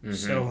together. Mm-hmm.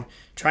 So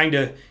trying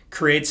to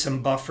create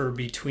some buffer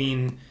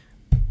between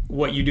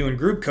what you do in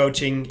group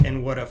coaching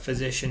and what a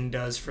physician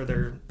does for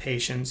their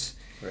patients,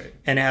 right,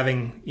 and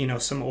having,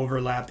 some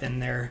overlap in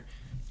there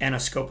and a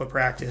scope of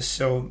practice.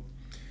 So,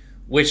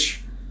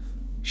 which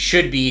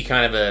should be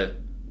kind of a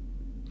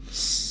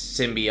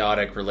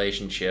symbiotic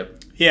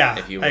relationship. Yeah,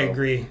 if you will. I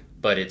agree.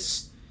 But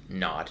it's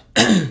not.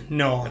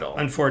 No, at all.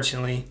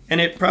 Unfortunately. And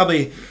it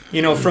probably,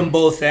 from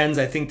both ends,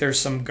 I think there's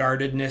some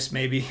guardedness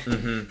maybe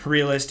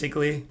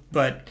realistically,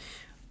 but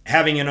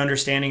having an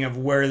understanding of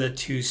where the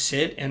two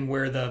sit and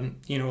where the,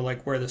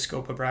 where the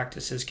scope of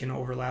practices can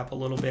overlap a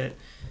little bit.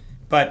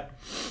 But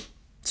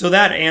so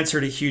that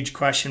answered a huge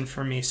question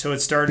for me. So it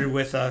started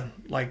with a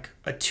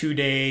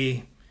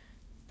 2-day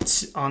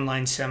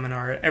online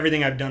seminar.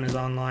 Everything I've done is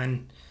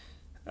online.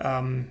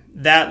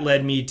 That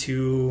led me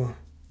to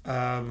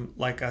a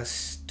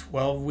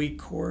 12-week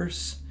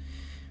course,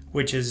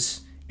 which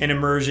is an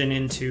immersion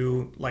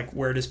into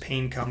where does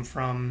pain come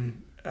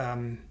from,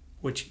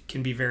 which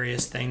can be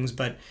various things,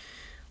 but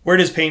where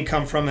does pain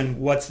come from and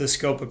what's the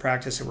scope of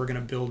practice that we're going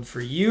to build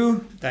for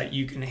you that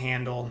you can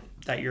handle,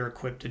 that you're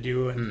equipped to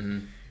do.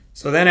 And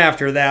so then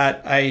after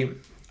that,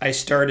 I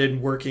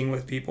started working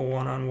with people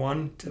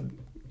one-on-one to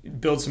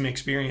build some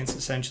experience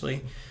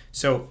essentially.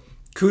 So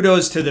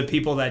kudos to the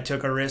people that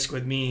took a risk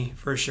with me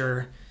for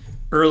sure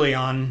early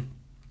on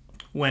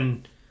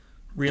when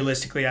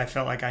realistically I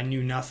felt like I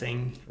knew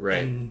nothing.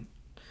 Right.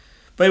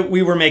 But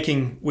we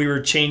were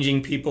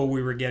changing people,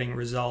 we were getting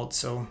results.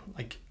 So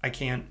I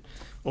can't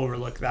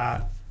overlook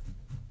that.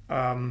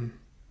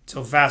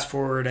 So fast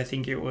forward, I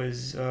think it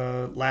was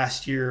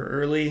last year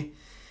early,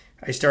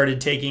 I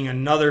started taking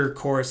another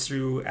course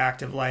through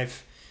Active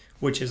Life,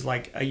 which is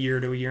a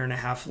year to a year and a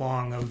half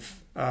long of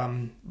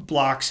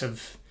blocks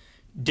of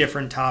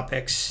different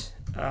topics.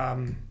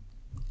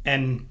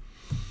 And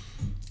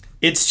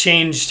it's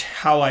changed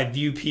how I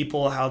view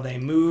people, how they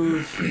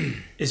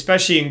move,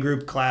 especially in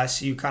group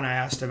class. You kind of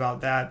asked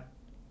about that.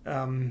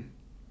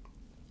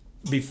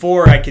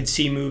 Before I could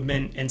see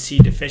movement and see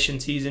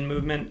deficiencies in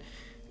movement.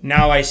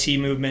 Now I see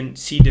movement,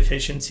 see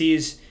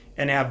deficiencies,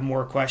 and have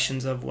more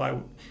questions of why.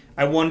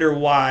 I wonder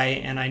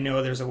why, and I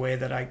know there's a way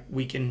that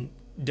we can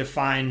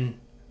define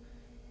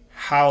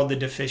how the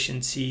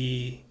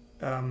deficiency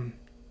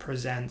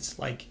presents.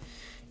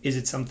 Is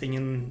it something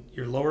in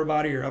your lower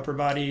body or upper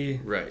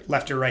body? Right.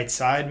 Left or right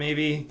side,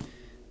 maybe?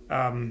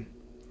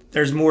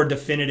 There's more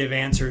definitive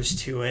answers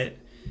to it.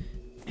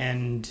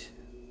 And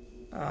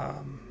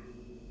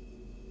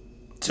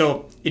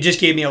so it just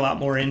gave me a lot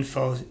more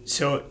info.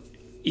 So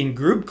in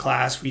group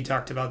class, we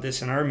talked about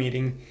this in our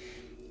meeting.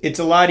 It's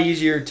a lot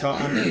easier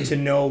to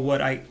know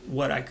what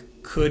I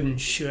could and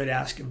should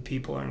ask of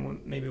people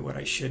and maybe what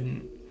I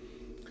shouldn't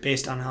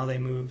based on how they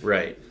move.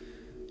 Right.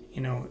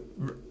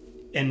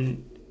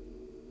 And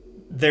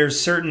there's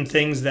certain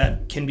things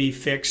that can be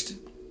fixed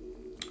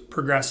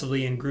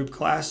progressively in group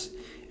class.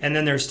 And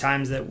then there's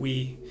times that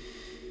we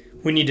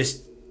need to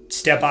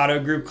step out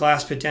of group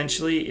class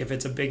potentially if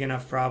it's a big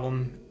enough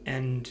problem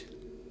and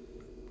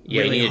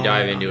you need to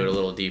dive into it a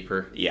little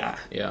deeper. Yeah.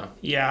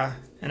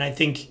 And I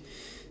think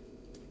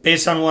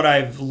based on what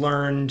I've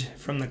learned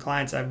from the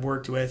clients I've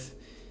worked with,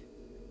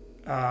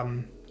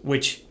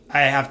 which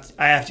I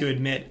have to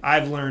admit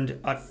I've learned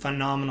a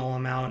phenomenal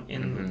amount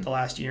in the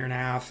last year and a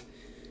half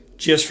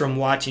just from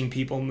watching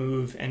people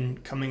move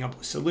and coming up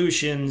with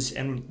solutions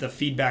and the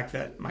feedback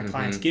that my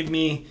clients give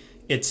me.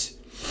 It's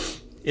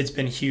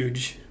been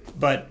huge.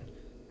 But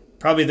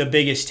probably the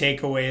biggest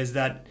takeaway is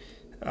that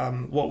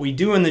what we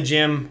do in the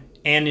gym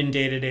and in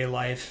day-to-day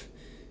life,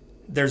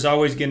 there's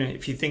always going to,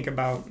 if you think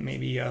about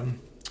maybe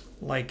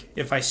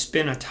if I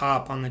spin a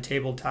top on the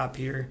tabletop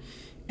here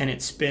and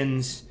it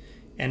spins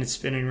and it's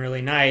spinning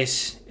really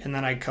nice, and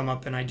then I come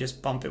up and I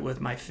just bump it with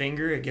my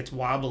finger, it gets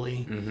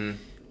wobbly.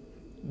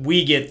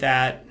 We get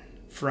that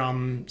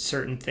from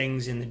certain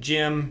things in the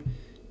gym,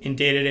 in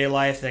day-to-day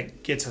life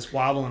that gets us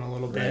wobbling a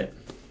little bit.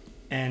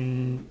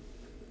 And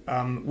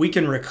we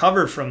can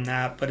recover from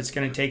that, but it's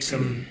going to take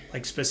some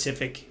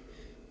specific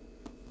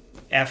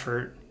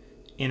effort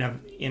in a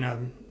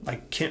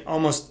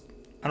almost,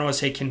 I don't want to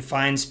say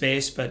confined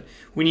space, but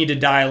we need to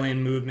dial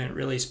in movement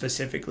really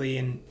specifically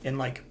and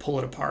pull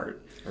it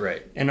apart.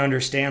 Right. And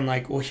understand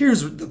well,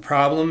 here's the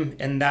problem,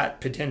 and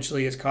that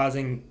potentially is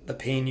causing the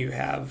pain you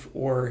have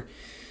or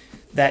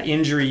that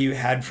injury you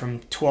had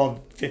from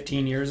 12,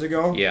 15 years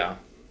ago. Yeah.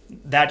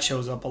 That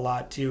shows up a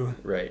lot too.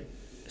 Right.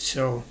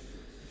 So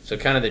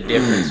kind of the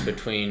difference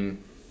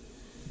between,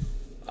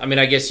 I mean,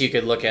 I guess you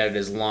could look at it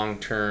as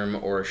long-term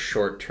or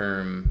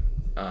short-term.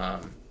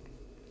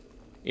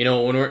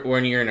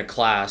 When you're in a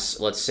class,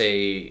 let's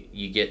say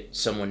you get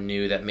someone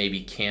new that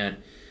maybe can't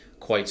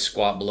quite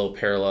squat below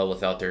parallel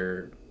without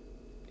their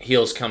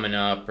heels coming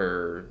up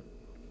or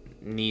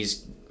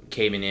knees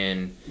caving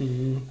in.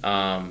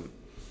 Mm-hmm.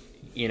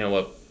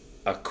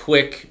 A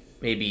quick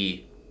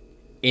maybe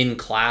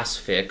in-class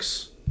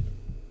fix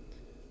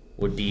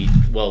would be,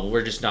 well,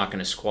 we're just not going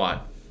to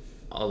squat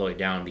all the way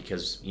down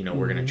because, mm-hmm.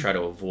 we're going to try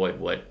to avoid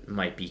what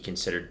might be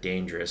considered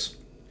dangerous.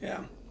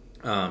 Yeah.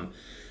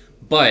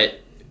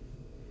 But,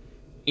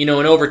 and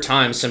over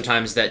time,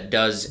 sometimes that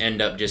does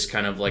end up just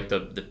kind of like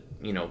the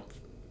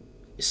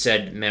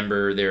said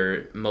member,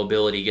 their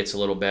mobility gets a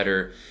little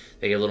better.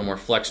 They get a little more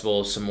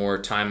flexible, some more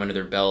time under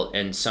their belt,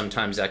 and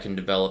sometimes that can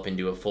develop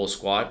into a full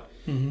squat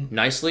mm-hmm.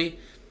 nicely.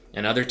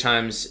 And other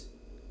times,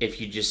 if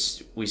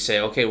we say,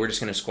 okay, we're just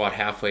going to squat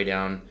halfway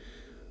down,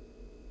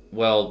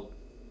 well,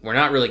 we're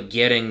not really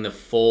getting the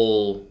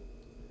full,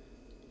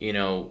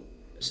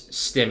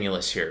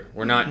 stimulus here.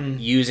 We're not mm-hmm.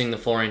 using the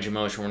full range of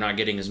motion. We're not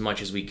getting as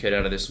much as we could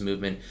out of this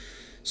movement.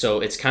 So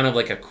it's kind of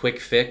like a quick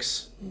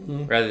fix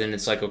mm-hmm. rather than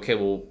it's like, okay,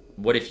 well,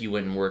 what if you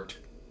went and worked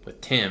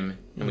with Tim and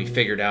mm-hmm. we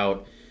figured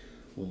out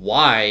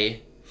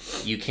why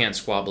you can't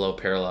squat below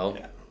parallel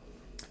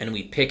and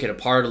we pick it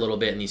apart a little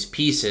bit in these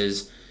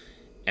pieces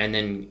and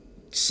then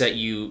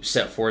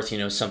set forth,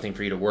 something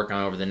for you to work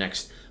on over the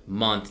next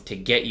month to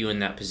get you in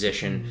that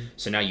position. Mm-hmm.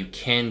 So now you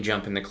can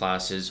jump in the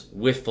classes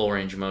with full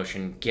range of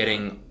motion,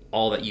 getting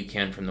all that you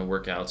can from the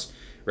workouts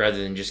rather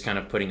than just kind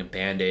of putting a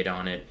Band-Aid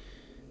on it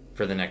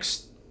for the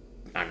next,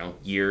 I don't know,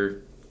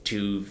 year,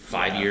 2,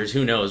 5 years,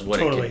 who knows what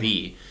it could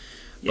be.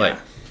 But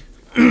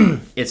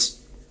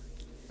it's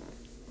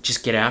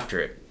just get after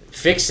it.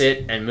 Fix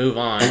it and move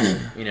on,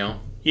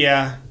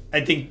 Yeah,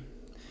 I think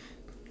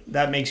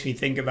that makes me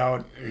think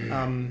about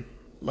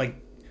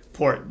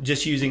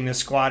just using the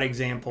squat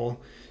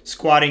example.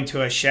 Squatting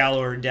to a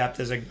shallower depth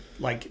is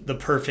the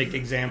perfect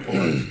example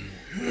of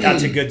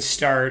that's a good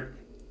start.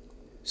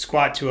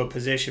 Squat to a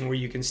position where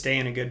you can stay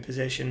in a good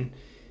position.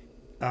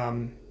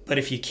 But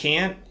if you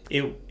can't,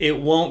 it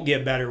won't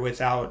get better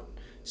without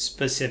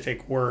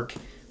specific work.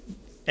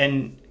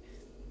 And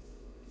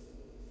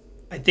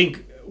I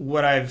think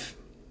what I've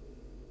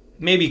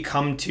maybe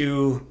come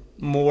to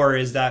more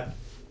is that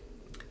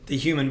the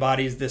human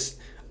body is this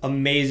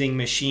amazing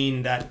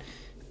machine that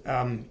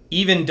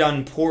even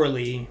done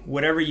poorly,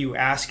 whatever you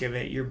ask of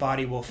it, your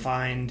body will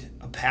find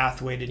a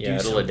pathway to do something.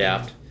 Yeah, it'll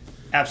adapt.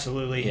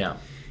 Absolutely. Yeah.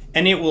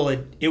 And it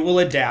will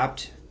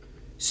adapt.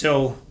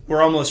 So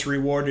we're almost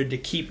rewarded to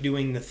keep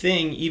doing the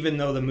thing, even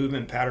though the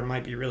movement pattern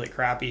might be really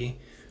crappy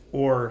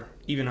or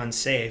even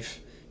unsafe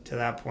to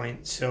that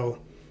point. So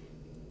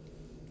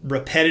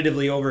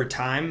repetitively over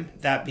time,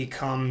 that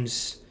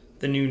becomes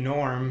the new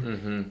norm.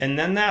 Mm-hmm. And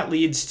then that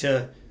leads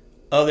to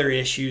other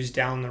issues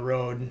down the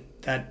road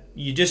that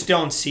you just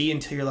don't see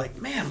until you're like,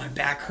 man, my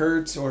back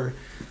hurts, or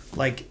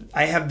like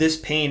I have this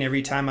pain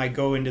every time I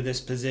go into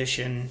this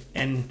position.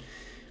 And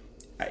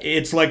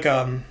it's like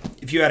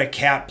if you had a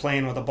cat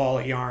playing with a ball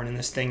of yarn and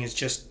this thing is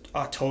just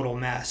a total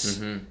mess.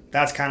 Mm-hmm.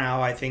 That's kind of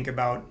how I think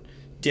about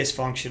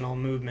dysfunctional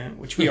movement,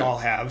 which we all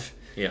have.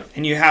 Yeah.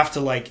 And you have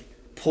to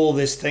pull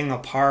this thing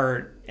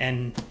apart.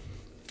 And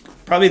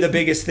probably the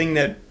biggest thing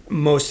that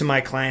most of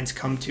my clients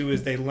come to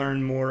is they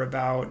learn more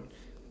about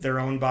their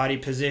own body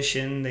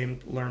position. They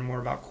learn more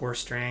about core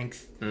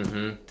strength.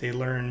 Mm-hmm. They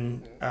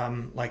learn,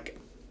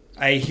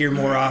 I hear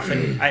more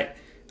often, I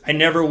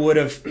never would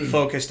have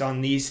focused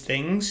on these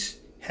things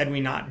had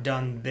we not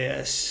done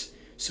this.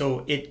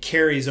 So it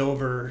carries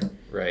over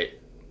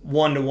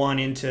one-to-one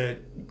into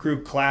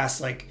group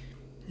class.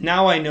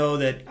 Now I know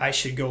that I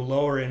should go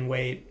lower in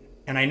weight,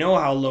 and I know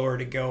how lower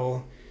to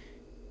go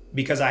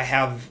because I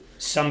have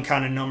some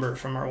kind of number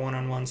from our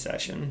one-on-one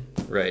session.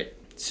 Right.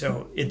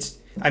 So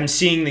I'm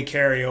seeing the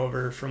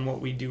carryover from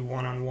what we do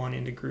one-on-one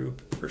into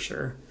group for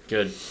sure.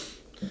 Good.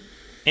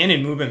 And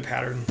in movement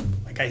pattern,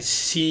 I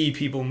see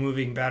people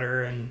moving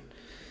better, and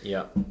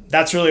yeah,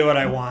 that's really what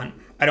I want.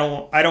 I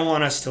don't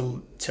want us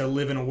to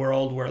live in a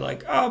world where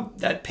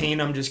that pain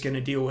I'm just going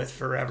to deal with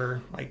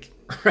forever.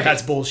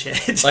 That's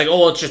bullshit. It's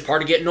just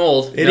part of getting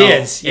old. It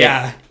is.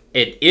 Yeah.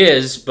 It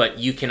is, but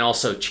you can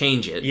also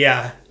change it.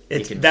 Yeah.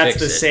 That's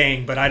the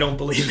saying, but I don't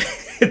believe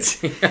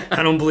it.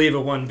 I don't believe it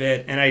one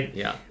bit. And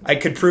I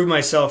could prove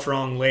myself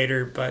wrong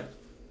later, but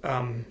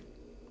I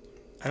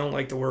don't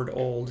like the word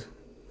old.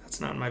 That's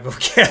not in my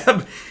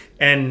vocab.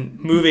 And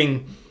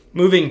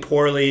moving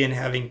poorly and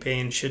having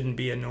pain shouldn't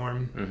be a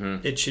norm. Mm-hmm.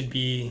 It should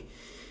be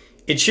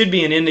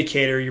an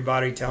indicator, your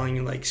body telling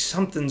you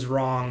something's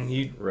wrong.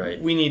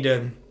 We need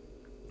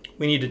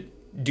to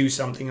do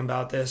something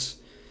about this.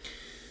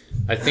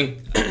 I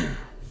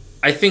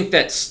think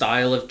that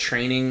style of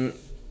training,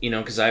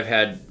 because I've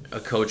had a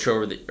coach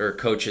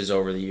coaches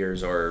over the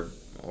years, or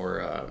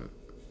a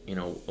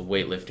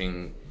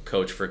weightlifting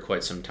coach for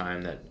quite some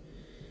time, that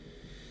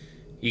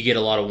you get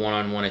a lot of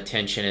one-on-one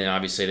attention, and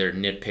obviously they're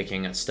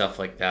nitpicking and stuff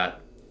like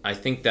that. I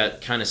think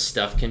that kind of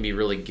stuff can be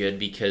really good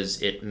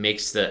because it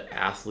makes the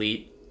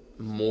athlete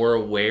more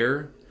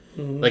aware,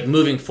 like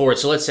moving forward.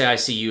 So let's say I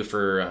see you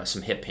for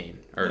some hip pain,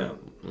 or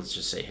let's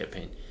just say hip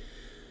pain,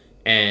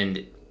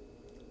 and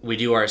we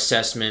do our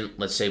assessment.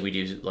 Let's say we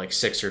do like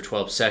 6 or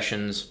 12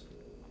 sessions.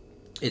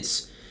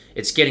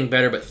 It's getting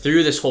better, but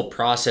through this whole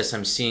process,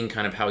 I'm seeing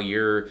kind of how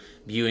you're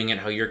viewing it,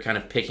 how you're kind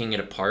of picking it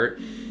apart,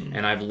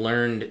 and I've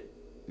learned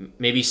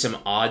maybe some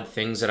odd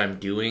things that I'm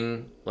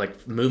doing,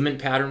 like movement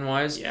pattern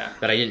wise,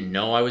 that I didn't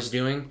know I was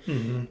doing.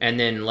 And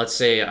then let's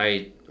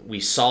say we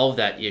solve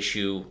that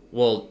issue.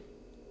 Well,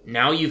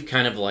 now you've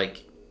kind of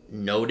like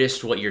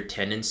noticed what your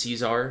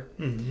tendencies are,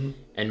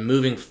 and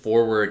moving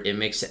forward, it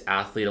makes the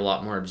athlete a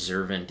lot more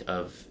observant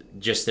of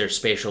just their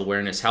spatial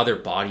awareness, how their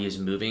body is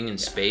moving in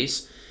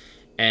space.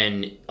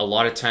 And a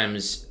lot of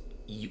times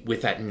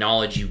with that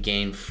knowledge you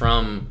gain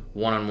from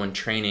one-on-one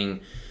training,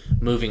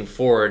 moving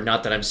forward,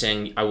 not that I'm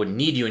saying I wouldn't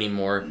need you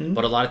anymore,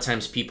 but a lot of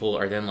times people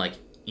are then like,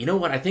 you know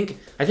what, I think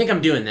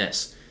I'm doing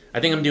this. I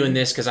think I'm doing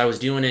this because I was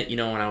doing it, when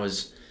I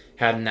was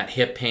having that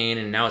hip pain,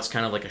 and now it's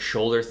kind of like a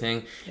shoulder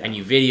thing, and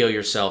you video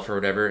yourself or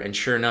whatever, and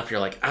sure enough,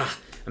 you're like,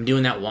 I'm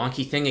doing that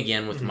wonky thing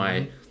again with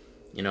my,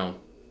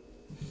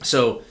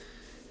 So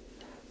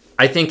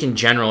I think in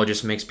general, it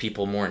just makes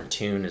people more in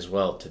tune as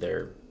well to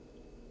their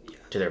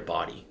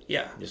body.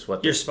 Yeah, just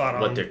what you're spot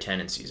on. What their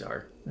tendencies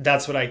are.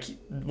 That's what I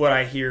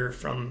hear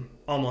from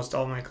almost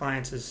all my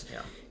clients is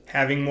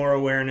having more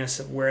awareness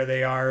of where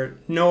they are,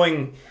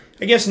 knowing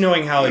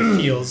how it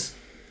feels.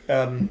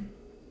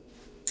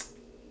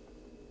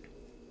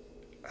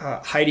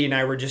 Heidi and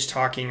I were just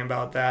talking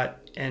about that,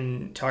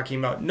 and talking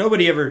about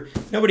nobody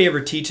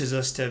ever teaches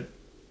us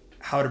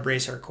how to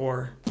brace our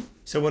core.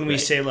 So when we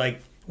say,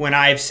 like, when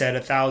I've said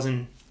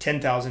 1,000,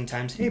 10,000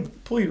 times, hey,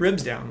 pull your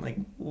ribs down, like,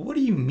 what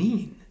do you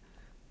mean?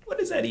 What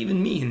does that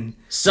even mean?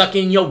 Suck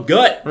in your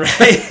gut.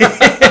 Right.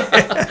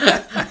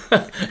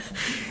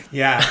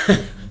 Yeah.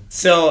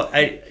 So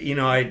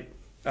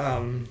it's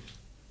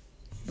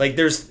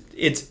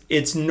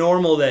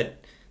normal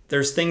that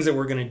there's things that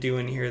we're going to do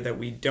in here that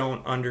we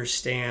don't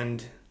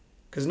understand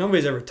because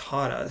nobody's ever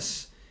taught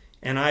us.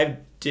 And I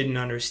didn't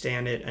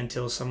understand it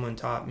until someone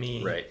taught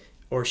me, right,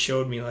 or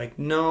showed me, like,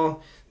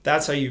 no,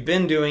 that's how you've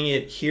been doing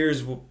it.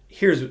 Here's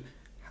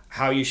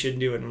how you should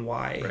do it and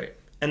why. Right.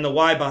 And the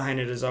why behind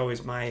it is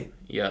always my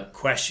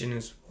question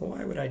is, well,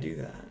 why would I do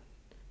that?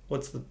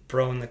 What's the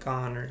pro and the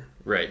con?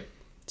 Right.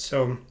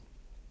 So,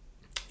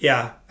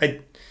 big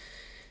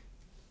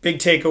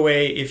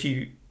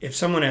takeaway, if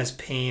someone has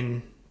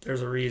pain,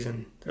 there's a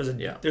reason. There's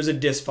a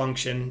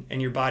dysfunction,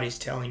 and your body's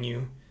telling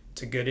you.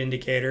 It's a good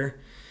indicator.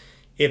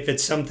 If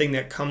it's something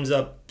that comes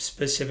up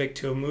specific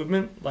to a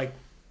movement, like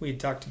we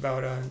talked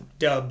about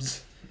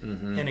dubs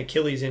and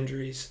Achilles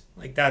injuries,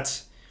 like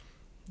that's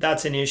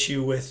an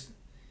issue with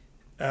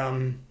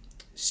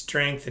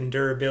strength and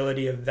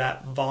durability of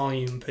that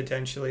volume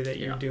potentially that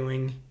you're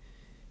doing,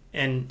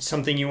 and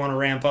something you want to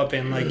ramp up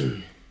in. Like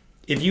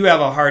if you have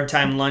a hard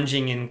time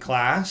lunging in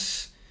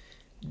class,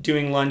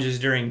 doing lunges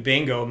during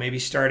bingo, maybe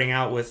starting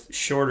out with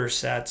shorter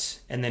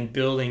sets and then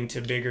building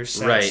to bigger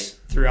sets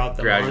throughout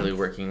the gradually month,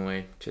 working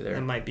way to there.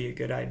 That might be a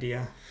good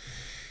idea.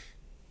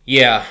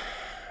 Yeah.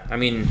 I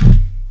mean,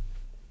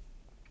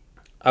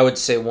 I would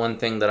say one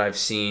thing that I've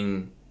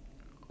seen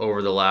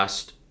over the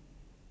last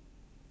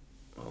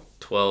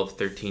 12,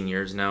 13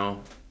 years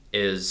now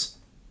is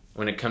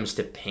when it comes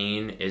to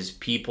pain is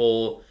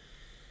people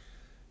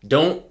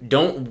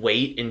don't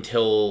wait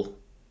until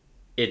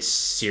it's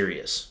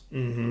serious.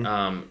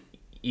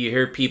 You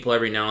hear people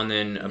every now and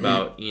then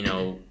about,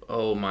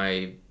 oh,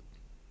 my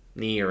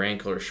knee or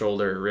ankle or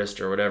shoulder or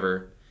wrist or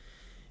whatever.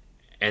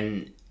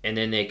 And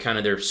then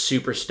they're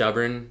super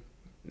stubborn.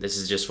 This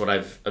is just what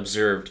I've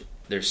observed.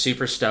 They're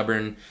super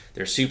stubborn.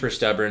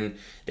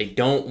 They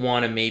don't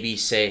want to maybe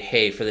say,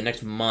 hey, for the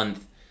next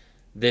month,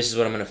 this is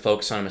what I'm going to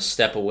focus on. I'm going to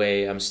step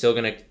away. I'm still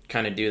going to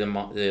kind of do the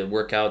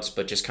workouts,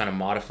 but just kind of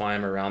modify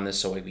them around this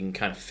so we can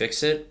kind of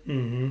fix it.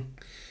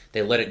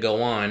 They let it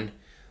go on.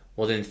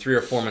 Well, then 3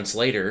 or 4 months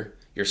later,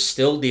 you're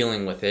still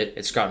dealing with it.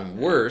 It's gotten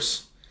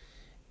worse.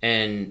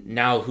 And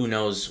now who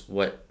knows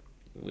what,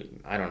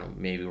 I don't know,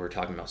 maybe we're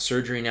talking about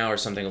surgery now or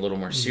something a little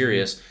more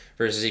serious,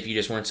 versus if you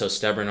just weren't so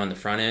stubborn on the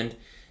front end,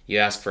 you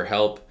ask for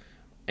help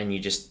and you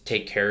just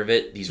take care of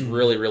it. These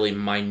really, really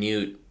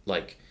minute,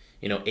 like,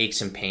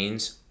 aches and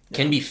pains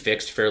can be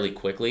fixed fairly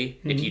quickly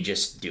if you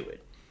just do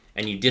it.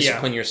 And you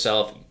discipline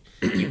yourself,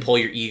 you pull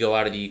your ego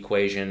out of the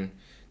equation,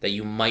 that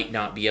you might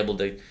not be able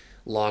to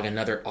log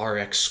another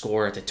RX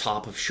score at the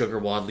top of Sugar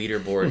WOD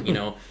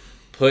leaderboard.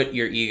 Put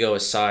your ego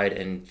aside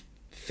and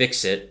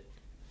fix it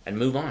and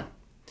move on.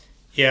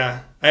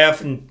 Yeah,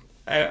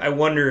 I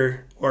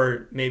wonder,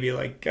 or maybe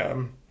like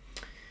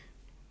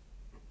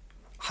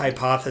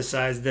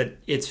hypothesize that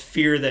it's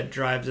fear that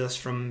drives us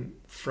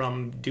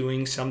from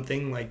doing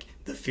something, like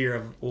the fear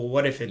of, well,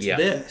 what if it's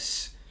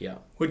this? Yeah.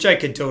 Which I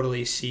could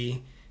totally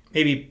see.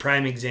 Maybe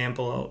prime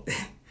example,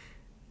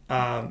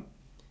 Peggy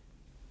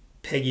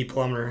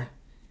Plummer.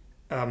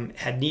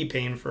 had knee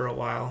pain for a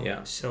while.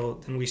 Yeah.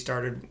 So then we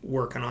started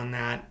working on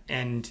that,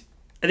 and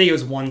I think it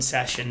was one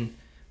session.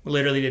 We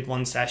literally did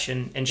one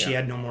session, and she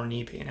had no more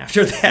knee pain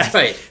after that.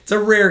 Right. It's a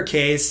rare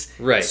case.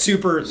 Right.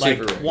 Super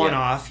rare,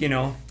 one-off,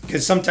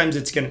 because sometimes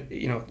it's going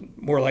to,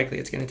 more likely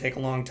it's going to take a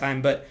long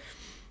time. But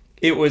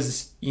it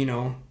was, it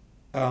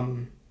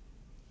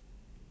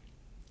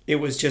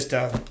was just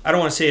I don't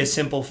want to say a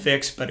simple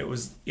fix, but it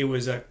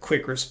was a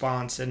quick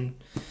response.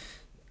 And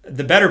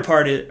the better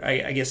part is,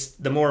 I guess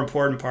the more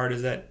important part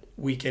is that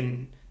we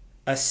can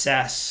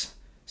assess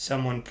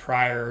someone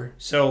prior.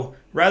 So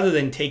rather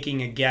than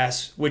taking a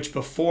guess, which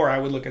before I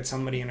would look at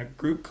somebody in a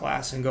group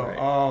class and go,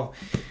 oh,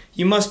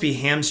 you must be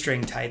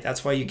hamstring tight.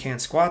 That's why you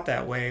can't squat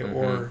that way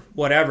or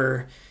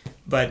whatever.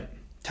 But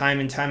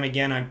time and time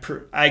again,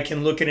 I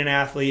can look at an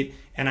athlete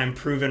and I'm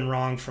proven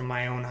wrong from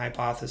my own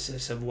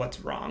hypothesis of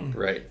what's wrong.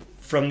 Right.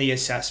 From the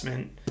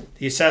assessment.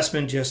 The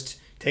assessment just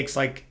takes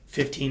like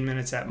 15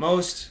 minutes at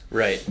most.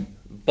 Right.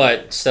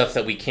 But stuff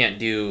that we can't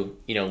do,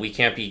 we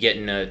can't be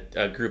getting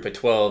a group of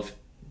 12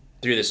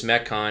 through this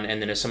Metcon, and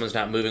then if someone's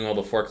not moving well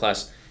before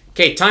class,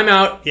 okay, time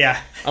out.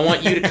 Yeah. I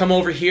want you to come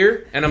over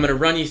here, and I'm going to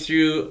run you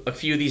through a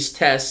few of these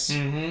tests.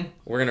 Mm-hmm.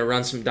 We're going to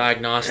run some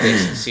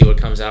diagnostics and see what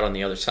comes out on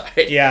the other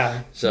side.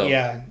 Yeah. So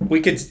yeah,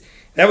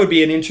 that would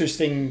be an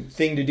interesting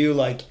thing to do,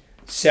 like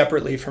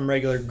separately from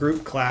regular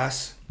group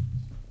class.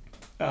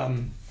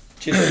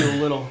 Just do a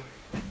little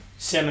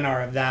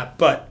seminar of that.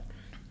 But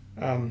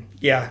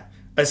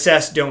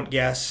assess, don't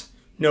guess.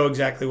 Know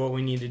exactly what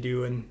we need to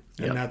do, and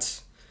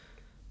that's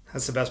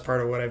the best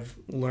part of what I've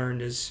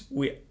learned is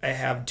I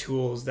have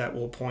tools that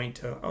will point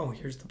to, oh,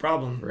 here's the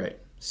problem. Right.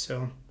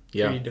 So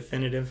pretty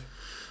definitive.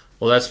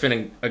 Well, that's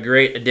been a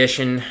great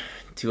addition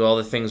to all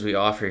the things we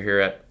offer here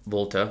at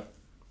Volta.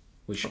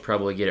 We should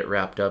probably get it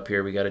wrapped up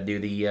here. We got to do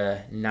the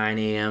 9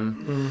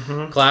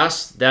 a.m.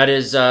 class. That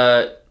is,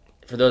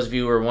 for those of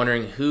you who are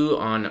wondering, who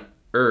on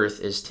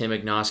earth is Tim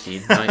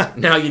Egnoski?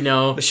 Now you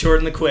know. The short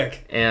and the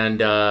quick.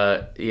 And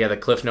the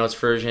Cliff Notes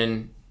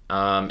version.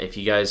 If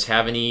you guys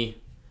have any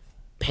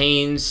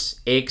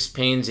pains,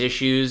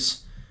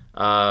 issues,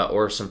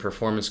 or some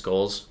performance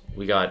goals,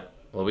 we got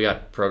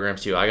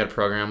programs too. I got a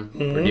program.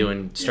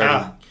 We're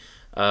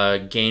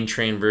starting Gain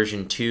Train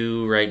version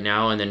 2 right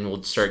now, and then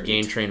we'll start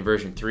Gain Train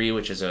version 3,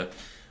 which is a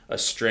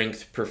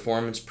strength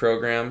performance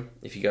program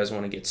if you guys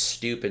want to get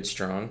stupid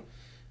strong.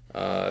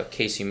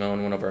 Casey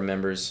Moan, one of our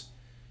members,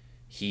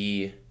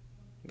 he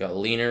got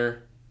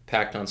leaner,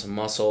 packed on some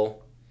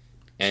muscle,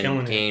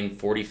 and gained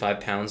 45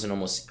 pounds in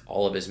almost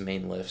all of his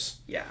main lifts.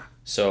 Yeah.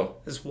 So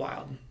it's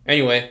wild.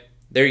 Anyway,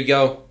 there you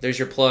go. There's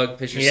your plug.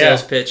 There's your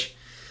sales pitch.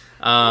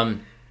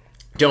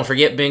 Don't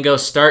forget, bingo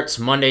starts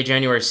Monday,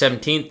 January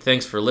 17th.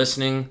 Thanks for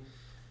listening.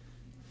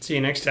 See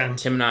you next time.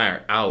 Tim and I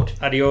are out.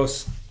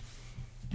 Adios.